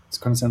lute. It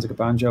kind of sounds like a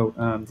banjo.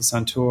 The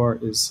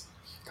santur is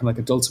kind of like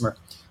a dulcimer.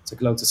 It's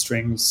like loads of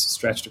strings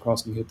stretched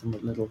across and you hit them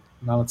with little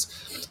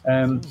mallets.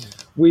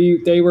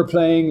 They were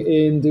playing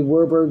in the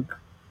Werburg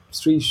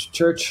Street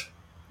Church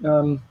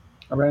around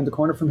the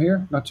corner from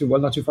here, not too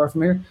far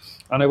from here,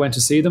 and I went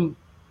to see them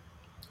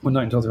one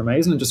night and thought they were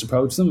amazing and just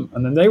approached them,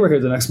 and then they were here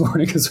the next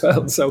morning as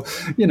well. So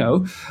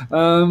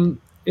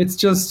it's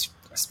just,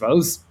 I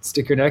suppose,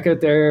 stick your neck out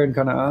there and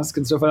kind of ask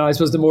and stuff, and I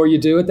suppose the more you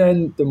do it,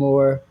 then the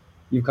more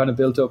you've kind of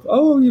built up,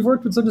 you've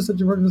worked with such and such,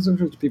 you've worked with such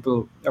and such.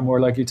 People are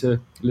more likely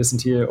to listen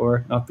to you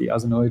or not be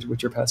as annoyed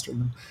with your pestering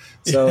them.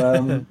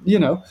 So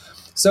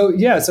so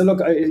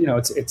look,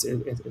 it's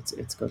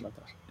good like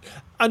that.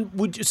 And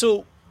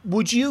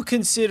would you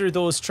consider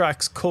those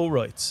tracks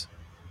co-writes?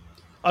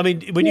 I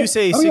mean, when you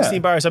say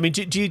 16 bars, I mean,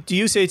 do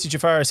you say to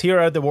Jafaris, here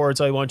are the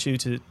words I want you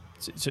to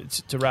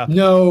rap?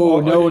 No,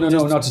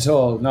 not at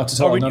all. Not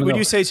at all. Or when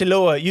you say to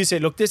Loa, you say,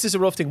 look, this is a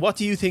rough thing. What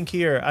do you think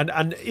here?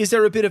 And is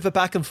there a bit of a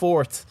back and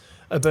forth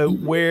about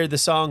where the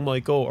song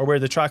might go or where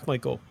the track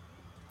might go?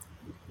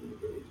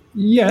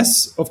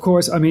 Yes, of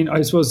course. I mean,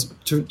 I suppose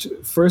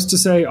first to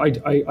say,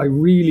 I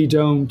really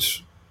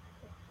don't,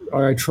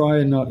 or I try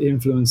and not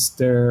influence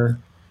the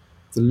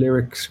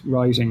lyric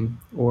writing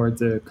or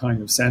the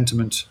kind of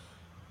sentiment.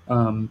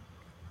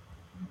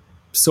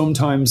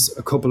 Sometimes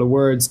a couple of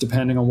words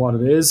depending on what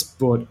it is,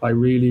 but I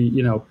really,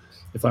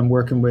 if I'm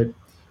working with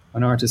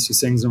an artist who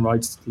sings and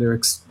writes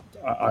lyrics,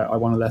 I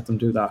want to let them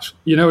do that.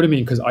 You know what I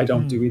mean? Because I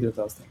don't do either of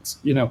those things.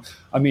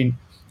 I mean,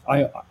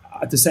 I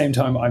at the same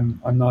time,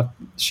 I'm not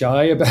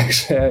shy about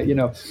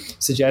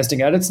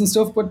suggesting edits and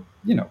stuff, but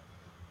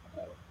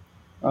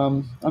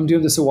I'm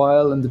doing this a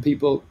while, and the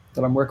people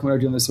that I'm working with are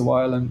doing this a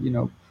while,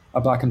 and a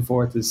back and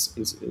forth is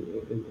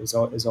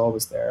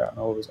always there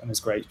and is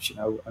great,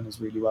 and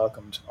is really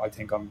welcomed. I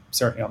think I'm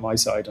certainly on my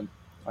side, and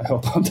I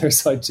hope on their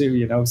side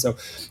too. So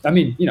I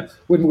mean,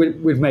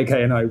 with May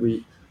Kay and I,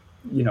 we,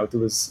 there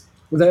was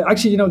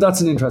actually,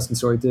 that's an interesting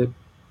story. The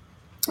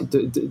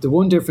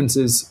one difference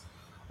is,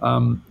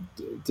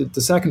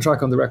 The second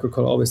track on the record,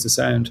 called Always the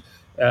Sound,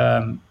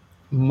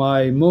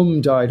 my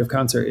mum died of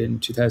cancer in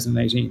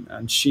 2018,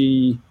 and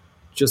she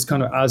just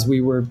kind of, as we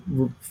were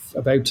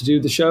about to do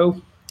the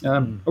show,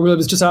 well, it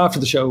was just after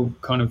the show,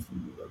 kind of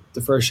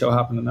the first show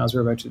happened, and as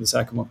we were about to do the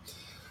second one.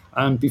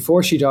 And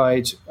before she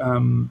died,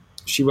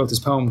 she wrote this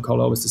poem called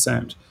Always the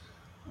Sound.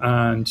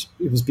 And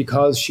it was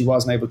because she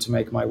wasn't able to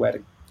make my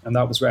wedding. And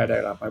that was read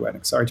out at my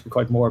wedding. Sorry to be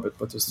quite morbid,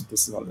 but this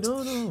is what it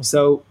is.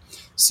 No.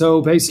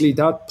 So basically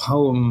that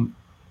poem,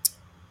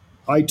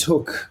 I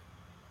took...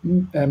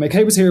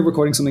 McKay was here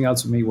recording something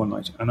else with me one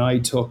night, and I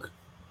took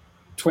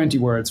 20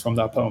 words from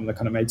that poem that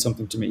kind of made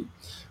something to me,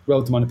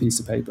 wrote them on a piece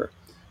of paper,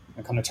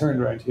 and kind of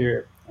turned around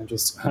here and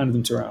just handed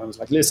them to her. And I was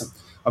like, listen,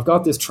 I've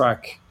got this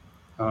track,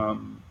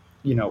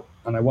 you know,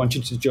 and I want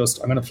you to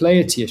I'm going to play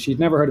it to you. She'd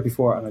never heard it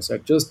before. And I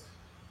said, just,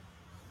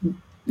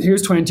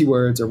 here's 20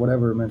 words or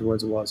whatever amount of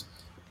words it was.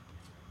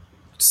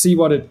 See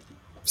what it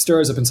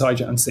stirs up inside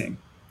you and sing.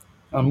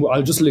 And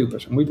I'll just loop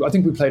it. And I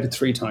think we played it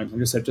 3 times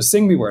and just said, just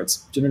sing me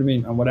words. Do you know what I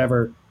mean? And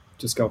whatever,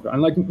 just go for it.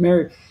 And like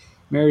Mary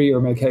or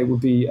McKay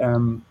would be,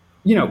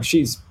 you know,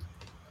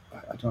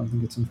 I don't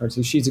think it's unfair to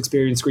say, she's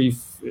experienced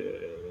grief,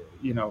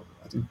 you know,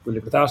 I think we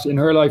live with that in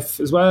her life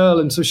as well.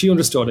 And so she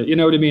understood it, you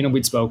know what I mean? And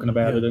we'd spoken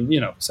about it, and, you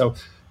know, so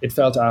it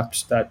felt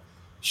apt that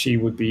she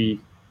would be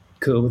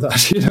cool with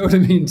that, you know what I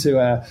mean?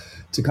 To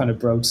kind of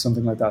broach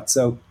something like that.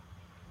 So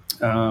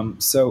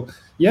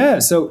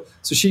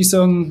she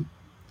sung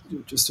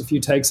just a few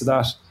takes of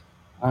that,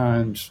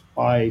 and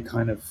I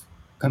kind of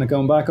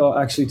going back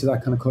actually to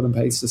that kind of cut and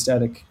paste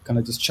aesthetic, kind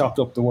of just chopped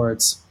up the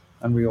words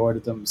and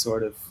reordered them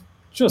sort of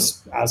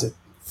just as it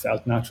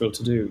felt natural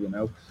to do, you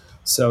know.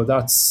 So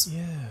that's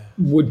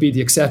would be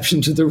the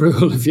exception to the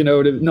rule, if you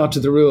know, not to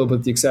the rule,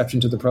 but the exception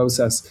to the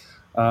process,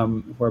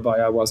 whereby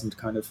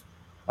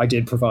I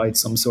did provide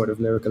some sort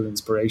of lyrical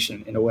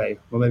inspiration in a way.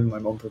 Well, maybe my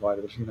mum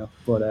provided it, you know.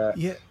 But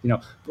you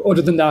know, but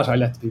other than that, I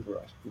let the people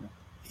write, you know.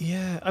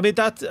 Yeah, I mean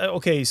that.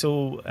 Okay,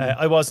 so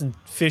I wasn't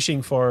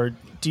fishing for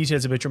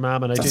details about your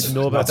mum, and I didn't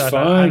know about that.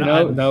 That's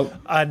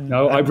fine.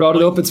 No, I brought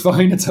it up. It's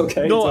fine. It's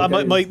okay. No, it's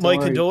okay. my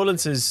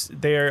condolences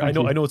there. Thank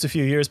you. I know it's a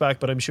few years back,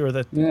 but I'm sure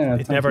that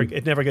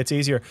it never gets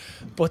easier.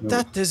 But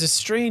there's a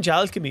strange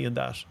alchemy in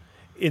that,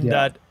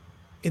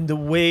 in the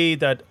way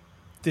that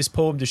this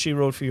poem that she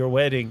wrote for your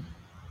wedding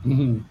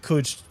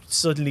could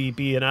suddenly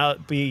be a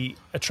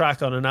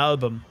track on an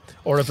album,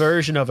 or a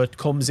version of it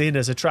comes in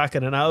as a track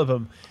on an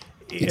album.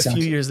 Exactly. A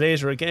few years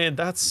later, again,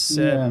 that's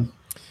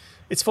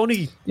it's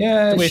funny.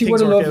 Yeah, she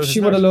would have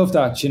loved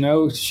that, you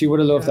know. She would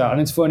have loved that, and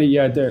it's funny.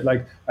 Yeah,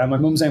 like my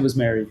mum's name was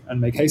Mary, and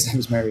McKay's name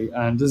was Mary,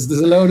 and there's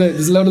a load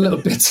of little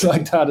bits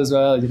like that as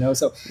well, you know.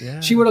 So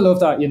she would have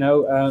loved that, you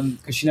know,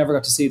 because she never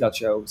got to see that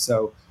show.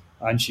 So,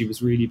 and she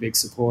was really big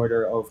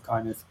supporter of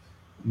kind of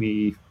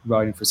me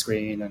writing for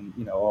screen, and,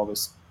 you know,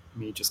 always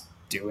me just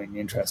doing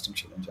interesting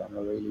shit in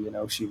general. Really, you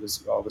know, she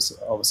was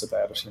always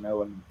about it, you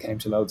know, and came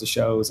to loads of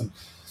shows and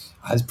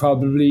has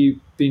probably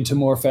been to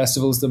more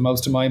festivals than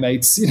most of my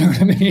mates, you know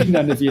what I mean?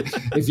 And if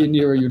you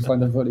knew her, you'd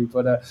find her funny.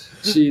 But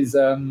she's,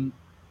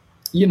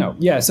 you know,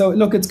 yeah. So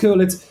look, it's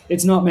cool.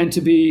 It's not meant to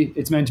be.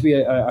 It's meant to be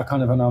a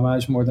kind of an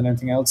homage more than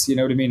anything else. You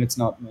know what I mean? It's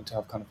not meant to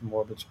have kind of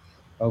morbid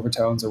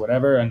overtones or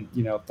whatever. And,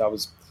 you know, that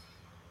was,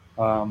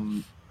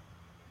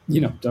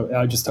 you know,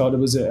 I just thought it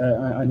was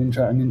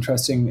an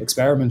interesting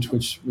experiment,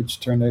 which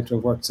turned out to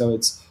have worked. So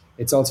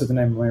it's also the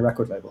name of my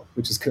record label,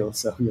 which is cool.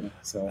 So, you know,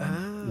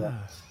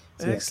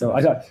 yeah. So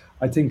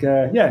I think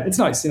it's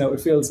nice, you know. It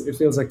feels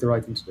like the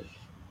right thing to do.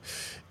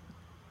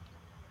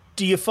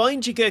 Do you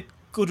find you get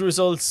good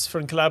results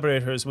from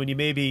collaborators when you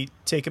maybe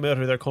take them out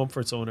of their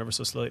comfort zone ever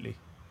so slightly?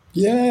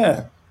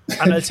 Yeah.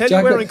 And I'll tell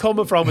you where I'm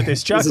coming from with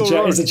this. Jack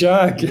O'Rourke. It's a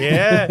Jack.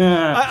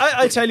 Yeah.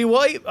 I'll tell you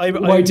why.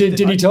 Why did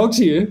he talk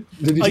to you?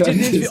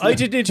 I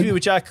did an interview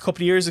with Jack a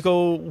couple of years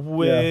ago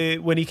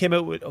when he came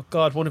out with,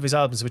 one of his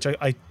albums, which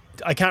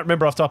I can't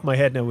remember off the top of my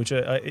head now, which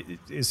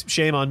is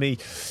shame on me.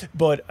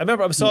 But I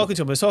remember I was talking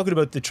to him. I was talking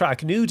about the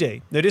track New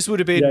Day. Now this would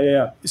have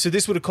been so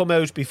this would have come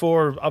out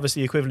before,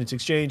 obviously, Equivalent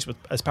Exchange, but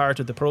as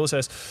part of the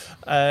process.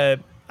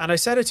 And I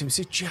said it to him, I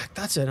said, Jack,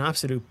 that's an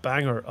absolute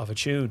banger of a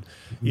tune,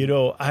 you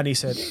know. And he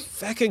said,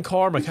 feckin'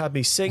 Cormac had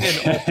me singing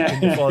up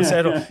in the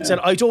falsetto. He said,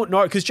 I don't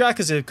know, because Jack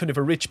has a kind of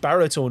a rich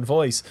baritone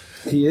voice.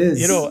 He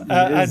is, you know,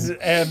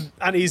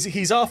 and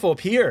he's off up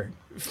here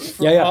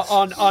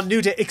on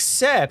New Day,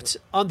 except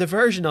on the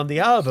version on the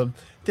album,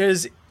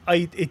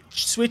 it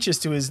switches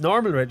to his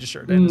normal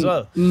register then as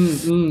well.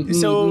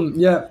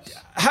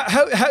 How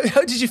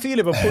did you feel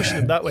about pushing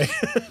him that way?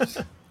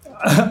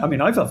 I mean,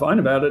 I felt fine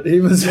about it.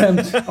 He was.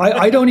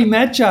 I'd only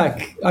met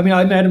Jack. I mean,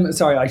 I met him.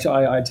 Sorry, I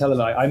tell a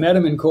lie. I met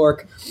him in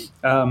Cork.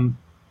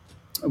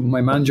 My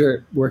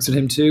manager works with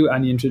him too,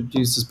 and he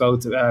introduced us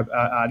both at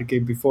a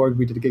gig before.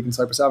 We did a gig in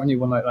Cypress Avenue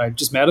one night. I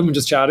just met him and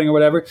just chatting or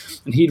whatever.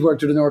 And he'd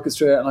worked with an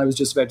orchestra, and I was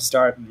just about to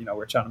start. And, you know,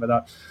 we're chatting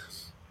about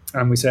that.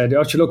 And we said,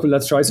 "Oh, sure, look, well,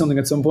 let's try something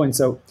at some point."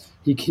 So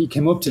he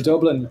came up to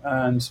Dublin,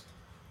 and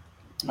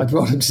I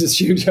brought him to the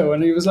studio,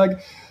 and he was like,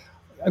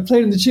 I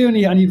played him the tune,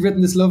 and he'd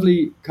written this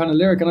lovely kind of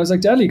lyric, and I was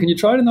like, Daddy, can you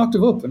try it an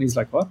octave up? And he's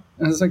like, what?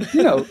 And I was like,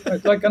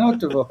 like an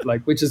octave up,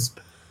 like, which is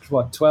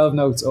what, 12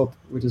 notes up,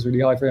 which is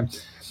really high for him.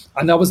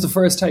 And that was the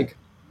first take,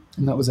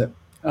 and that was it.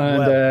 And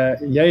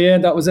wow.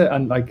 That was it.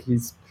 And like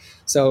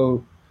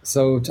so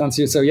to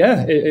answer you, so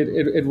yeah,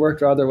 it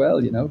worked rather well,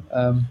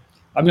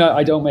 I mean,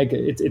 I don't make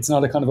it. It's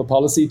not a kind of a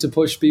policy to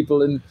push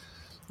people in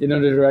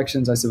other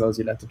directions. I suppose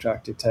you let the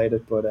track dictate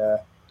it, but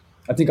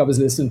I think I was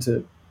listening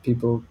to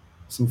people,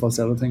 some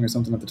falsetto thing or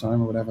something at the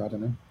time or whatever. I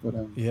don't know, but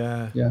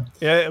yeah.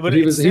 But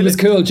he was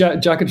cool,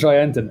 Jack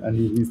Trienton, and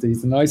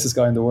he's the nicest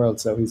guy in the world.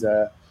 So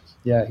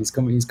he's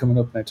coming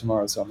up now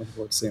tomorrow. So I'm looking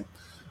forward to seeing him.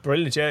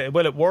 Brilliant, yeah.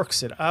 Well, it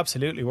works. It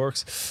absolutely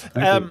works.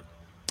 Thank you.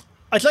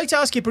 I'd like to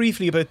ask you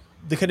briefly about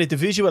the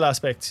visual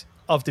aspect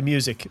of the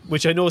music,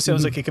 which I know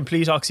sounds like a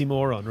complete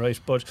oxymoron, right?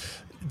 But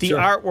the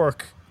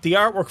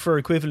artwork for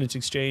Equivalent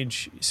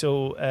Exchange,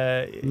 so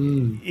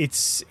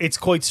it's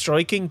quite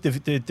striking.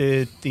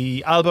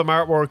 The album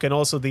artwork and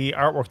also the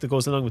artwork that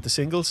goes along with the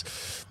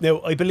singles.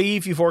 Now, I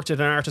believe you've worked with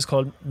an artist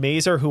called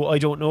Mazer, who I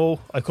don't know,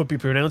 I could be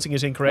pronouncing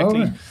it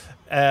incorrectly.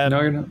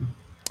 No, you're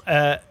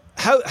not.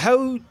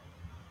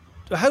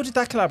 How did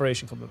that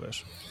collaboration come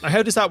about?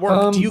 How does that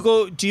work? Do you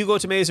go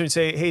to Mazer and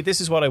say, hey,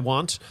 this is what I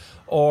want,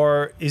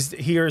 or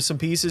here are some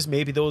pieces,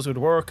 maybe those would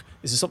work?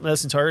 Is it something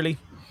else entirely?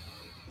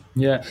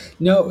 Yeah,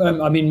 no.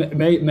 I mean,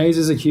 Maze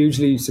is a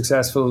hugely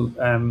successful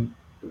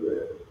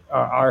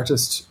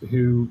artist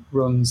who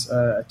runs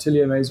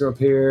Atelier Mazer up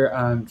here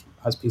and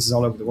has pieces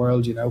all over the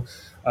world.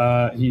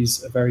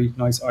 He's a very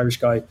nice Irish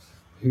guy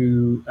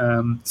who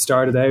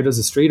started out as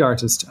a street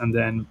artist and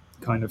then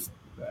kind of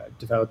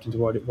developed into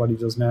what he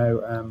does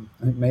now.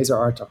 I think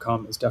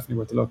mazerart.com is definitely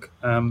worth a look.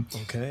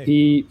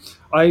 Okay.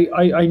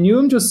 I knew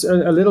him just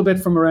a little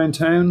bit from around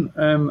town,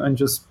 and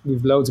just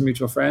we've loads of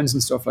mutual friends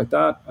and stuff like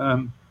that.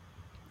 And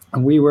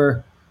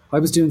I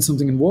was doing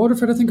something in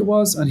Waterford, I think it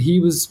was, and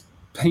he was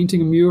painting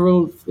a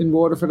mural in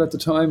Waterford at the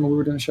time, and we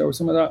were doing a show or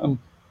some of that, and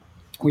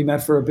we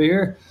met for a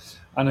beer.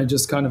 And I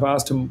just kind of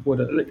asked him,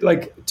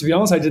 to be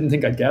honest, I didn't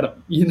think I'd get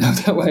him,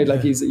 that way.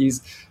 Like he's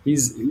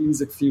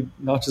a few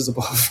notches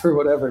above or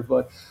whatever.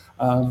 But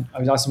I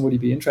was asking, would he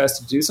be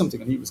interested to do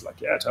something? And he was like,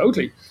 yeah,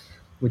 totally,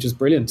 which is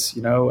brilliant.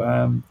 It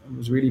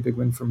was a really big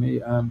win for me.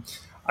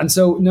 And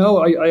so,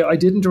 no, I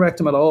didn't direct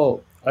him at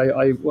all.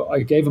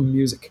 I gave him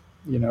music,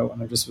 and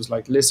I just was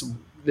like,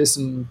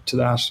 listen to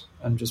that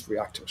and just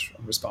react to it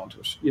and respond to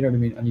it. You know what I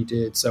mean? And he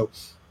did. So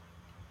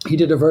he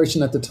did a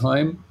version at the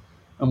time,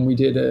 and we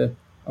did a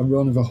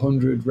run of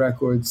 100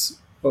 records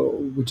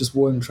with just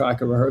one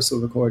track, a rehearsal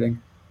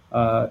recording,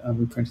 and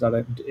we printed that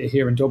out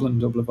here in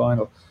Dublin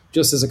vinyl,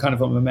 just as a kind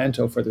of a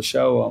memento for the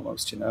show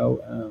almost.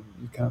 You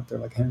can't, they're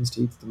like hen's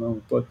teeth at the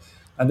moment,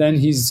 and then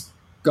he's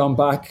gone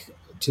back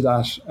to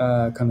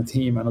that kind of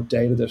theme and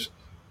updated it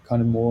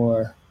kind of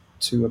more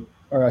to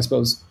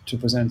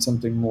present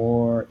something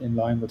more in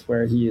line with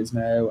where he is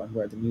now and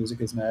where the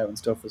music is now and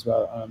stuff as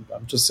well. And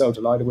I'm just so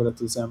delighted with it.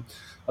 There's a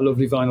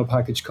lovely vinyl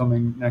package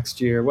coming next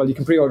year. Well, you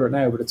can pre-order it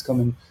now, but it's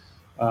coming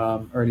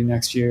early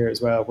next year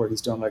as well, where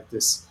he's done like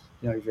this,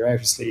 your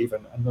outer sleeve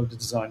and another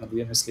design on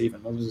the inner sleeve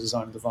and another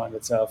design of the vinyl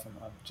itself. And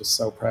I'm just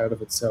so proud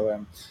of it.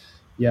 So,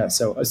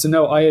 so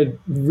no, I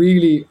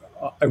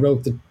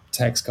wrote the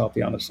text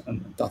copy on it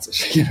and that's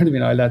it. You know what I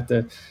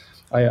mean?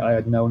 I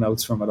had no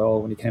notes from it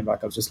all. When he came back,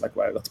 I was just like,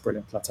 wow, that's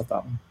brilliant. Let's have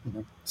that one.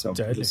 So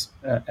it was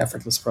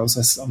effortless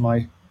process on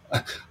my,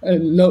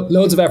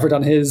 loads of effort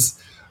on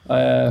his,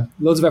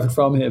 loads of effort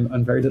from him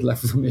and very little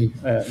effort from me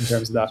in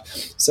terms of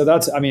that. So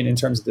that's, in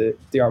terms of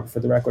the art for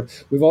the record.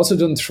 We've also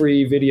done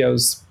 3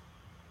 videos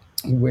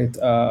with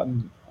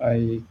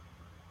a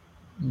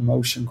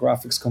motion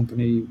graphics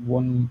company,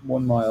 One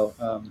Mile,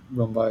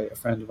 run by a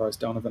friend of ours,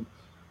 Donovan.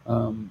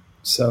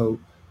 So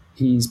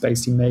he's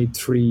basically made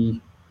 3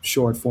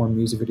 short form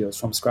music videos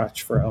from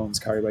scratch for Owens,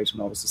 Carryweight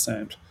and Always the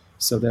Sound.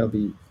 So they'll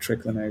be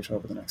trickling out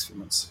over the next few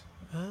months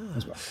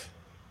as well.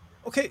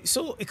 Okay,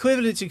 so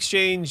Equivalent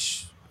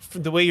Exchange,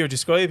 from the way you're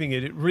describing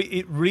it,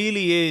 it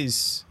really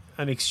is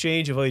an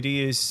exchange of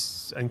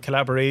ideas and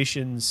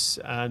collaborations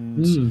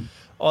and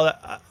all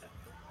that.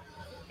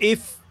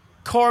 If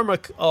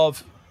Kormac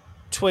of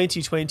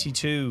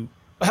 2022,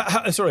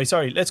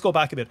 sorry, let's go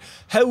back a bit.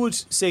 How would,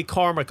 say,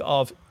 Kormac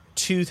of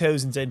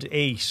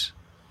 2008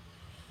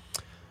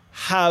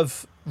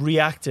 have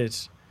reacted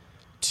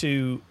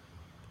to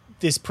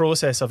this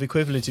process of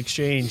Equivalent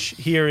Exchange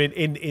here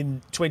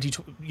in 20,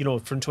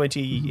 from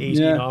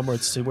 2018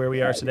 onwards to where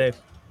we are today?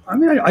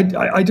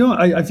 I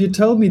don't. If you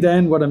told me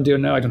then what I'm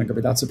doing now, I don't think I'd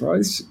be that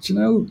surprised.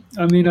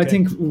 Okay. I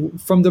think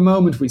from the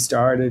moment we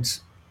started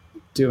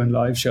doing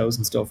live shows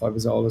and stuff, I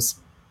was always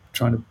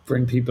trying to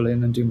bring people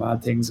in and do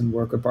mad things and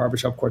work with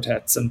barbershop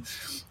quartets, and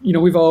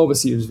we've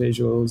always used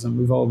visuals, and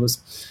we've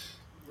always,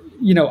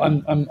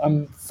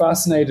 I'm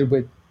fascinated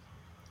with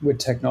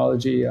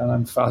technology, and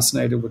I'm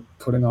fascinated with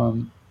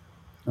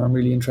I'm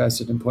really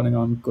interested in putting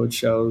on good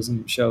shows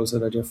and shows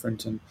that are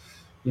different, and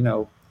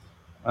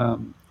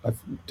I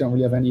don't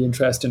really have any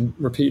interest in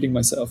repeating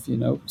myself,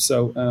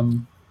 so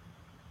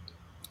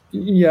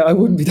Yeah, I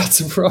wouldn't be that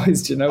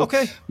surprised, you know.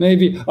 Okay.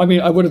 Maybe, I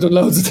mean, I would have done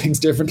loads of things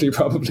differently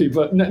probably,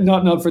 but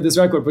not for this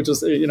record, but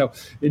just, you know,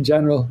 in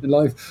general in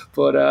life.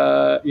 But,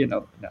 you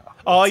know, no.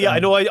 Oh, yeah, I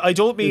know. I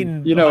don't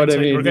mean... You know what I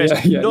mean?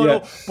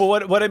 No.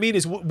 But what I mean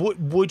is,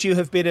 would you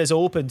have been as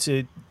open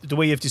to the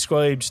way you've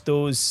described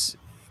those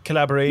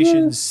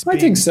collaborations? Yeah, I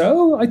think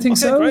so. I think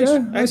so. great.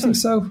 Yeah, I think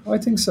so.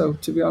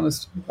 To be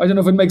honest, I don't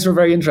know if it makes for a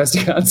very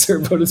interesting answer,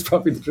 but it's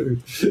probably the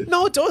truth.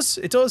 No, it does.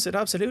 It does. It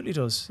absolutely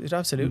does. It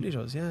absolutely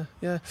does. Yeah,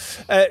 yeah.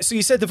 So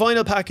you said the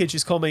vinyl package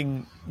is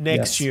coming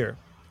next year.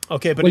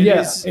 Okay, but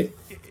it's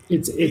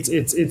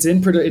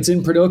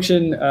in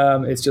production.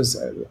 It's just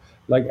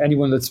like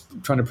anyone that's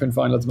trying to print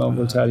vinyl at the moment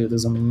will tell you,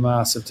 there's a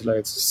massive delay.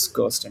 It's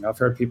disgusting. I've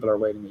heard people are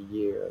waiting a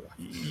year.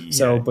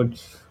 So,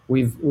 but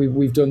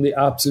we've done the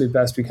absolute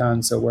best we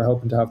can. So we're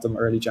hoping to have them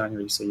early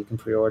January. So you can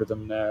pre-order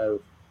them now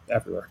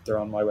everywhere. They're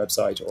on my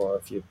website, or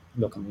if you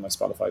look on my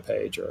Spotify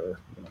page, or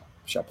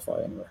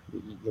Shopify, anywhere,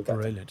 you'll get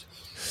brilliant.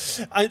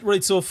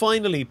 Right, so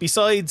finally,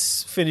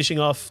 besides finishing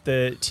off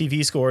the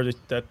TV score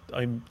that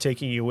I'm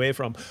taking you away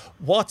from,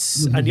 you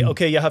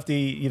have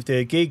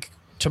the gig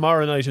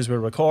tomorrow night as we're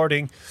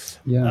recording,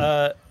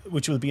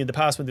 which will be in the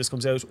past when this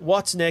comes out.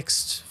 What's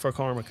next for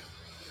Cormac?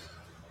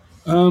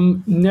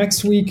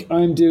 Next week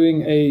I'm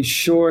doing a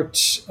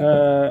short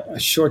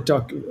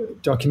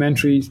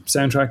documentary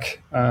soundtrack.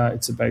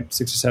 It's about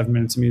 6 or 7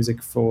 minutes of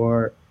music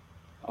for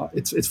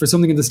it's for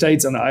something in the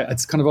States, and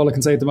it's kind of all I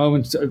can say at the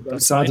moment,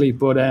 sadly.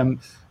 But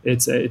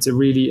it's a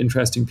really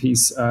interesting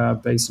piece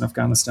based in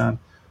Afghanistan.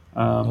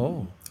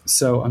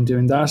 So I'm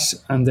doing that,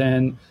 and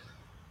then,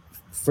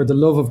 for the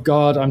love of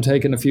God, I'm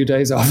taking a few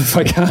days off if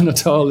I can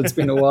at all. It's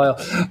been a while.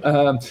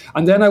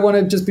 And then I want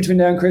to, just between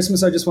now and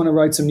Christmas, I just want to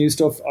write some new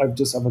stuff. I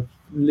just have a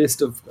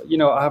list of,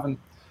 I've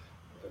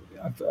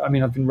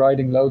been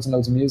writing loads and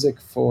loads of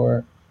music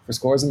for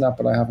scores and that,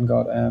 but I haven't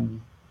got a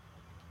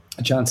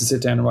chance to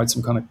sit down and write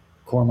some kind of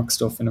Kormac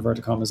stuff, in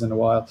inverted commas, in a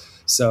while.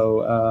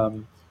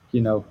 So,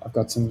 I've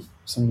got some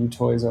new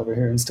toys over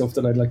here and stuff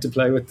that I'd like to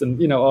play with,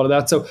 and, all of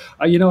that. So,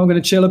 I'm going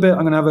to chill a bit.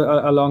 I'm going to have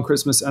a long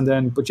Christmas, and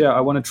then, but yeah, I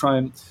want to try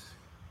and,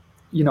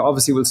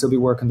 obviously we'll still be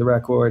working the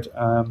record.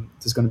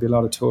 There's going to be a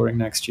lot of touring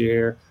next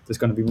year. There's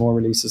going to be more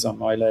releases on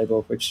my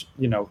label, which,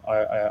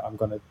 I'm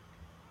going to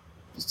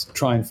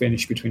try and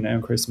finish between now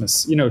and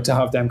Christmas, to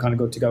have them kind of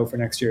good to go for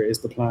next year is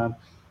the plan.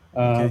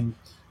 Okay.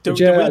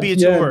 There will be a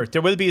tour.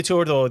 There will be a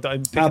tour, though.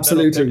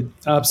 Absolutely.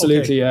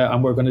 Okay. Yeah.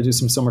 And we're going to do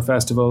some summer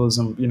festivals,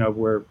 and,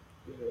 we're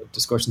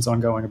discussions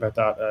ongoing about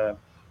that,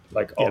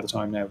 all the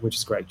time now, which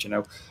is great,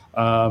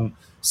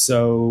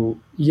 So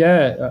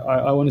yeah,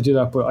 I want to do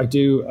that, but I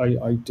do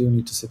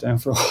need to sit down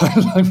for a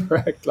while. I'm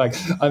wrecked.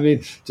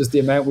 Just the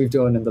amount we've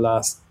done in the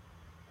last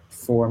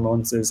 4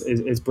 months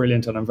is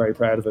brilliant, and I'm very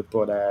proud of it.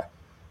 But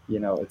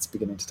it's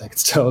beginning to take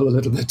its toll a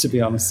little bit, to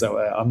be honest. So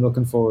I'm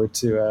looking forward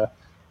to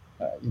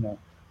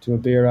to a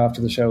beer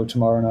after the show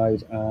tomorrow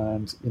night,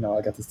 and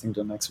I'll get this thing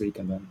done next week,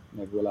 and then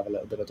maybe we'll have a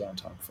little bit of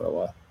downtime for a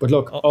while. But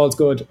look, all's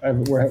good.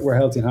 We're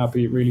healthy and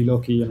happy, really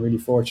lucky and really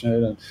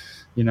fortunate, and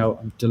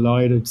I'm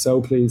delighted, so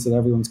pleased that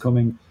everyone's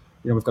coming.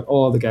 We've got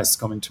all the guests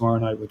coming tomorrow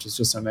night, which is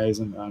just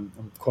amazing, and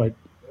I'm quite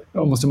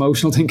almost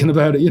emotional thinking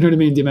about it. You know what I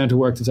mean? The amount of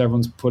work that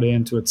everyone's put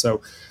into it.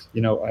 So,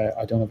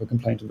 I don't have a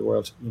complaint in the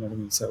world. You know what I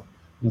mean? So,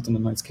 nothing a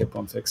night skip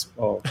won't fix.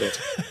 Oh, good.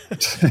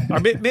 Or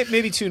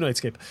maybe 2 night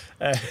skip.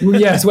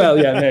 Yes, well,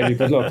 yeah, maybe.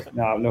 But look,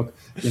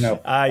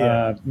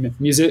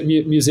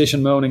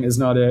 musician moaning is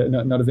not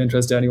of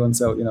interest to anyone.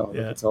 So,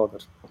 it's all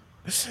good.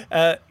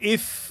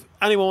 If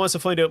anyone wants to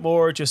find out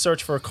more, just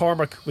search for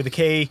Cormac with a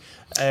K.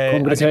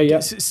 Cormac with a K, yeah.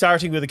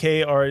 Starting with a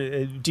K, or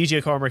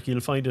DJ Cormac, you'll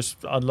find it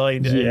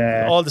online.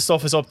 Yeah. All the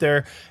stuff is up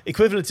there.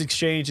 Equivalence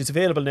Exchange, it's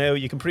available now.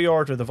 You can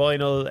pre-order the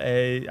vinyl,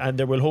 and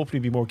there will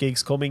hopefully be more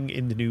gigs coming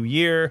in the new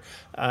year,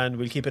 and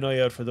we'll keep an eye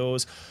out for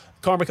those.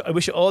 Cormac, I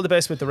wish you all the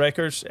best with the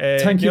record.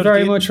 Thank you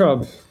very much,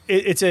 Rob.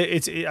 It's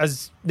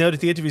as now that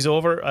the interview's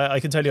over, I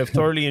can tell you I've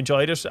thoroughly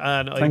enjoyed it,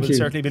 and I will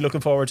certainly be looking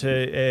forward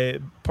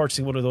to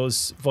purchasing one of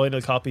those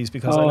vinyl copies,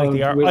 because I like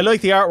the art. I like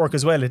the artwork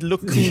as well. It'll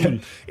look cool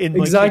in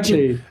my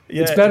kitchen.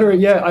 Yeah. It's better.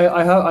 Yeah,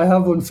 I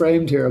have one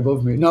framed here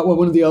above me. Not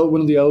one of the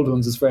old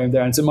ones is framed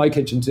there, and it's in my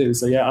kitchen too.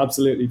 So yeah,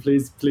 absolutely.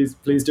 Please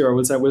do. Or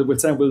we'll send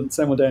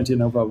one down to you.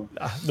 No problem.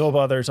 No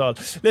bother at all.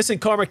 Listen,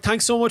 Cormac,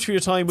 thanks so much for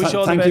your time. Wish you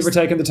all the best. Thank you for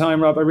taking the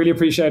time, Rob. I really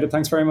appreciate it.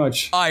 Thanks very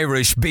much.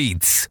 Irish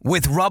Beats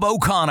with Rob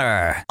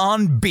O'Connor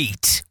on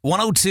Beat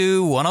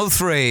 102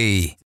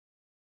 103.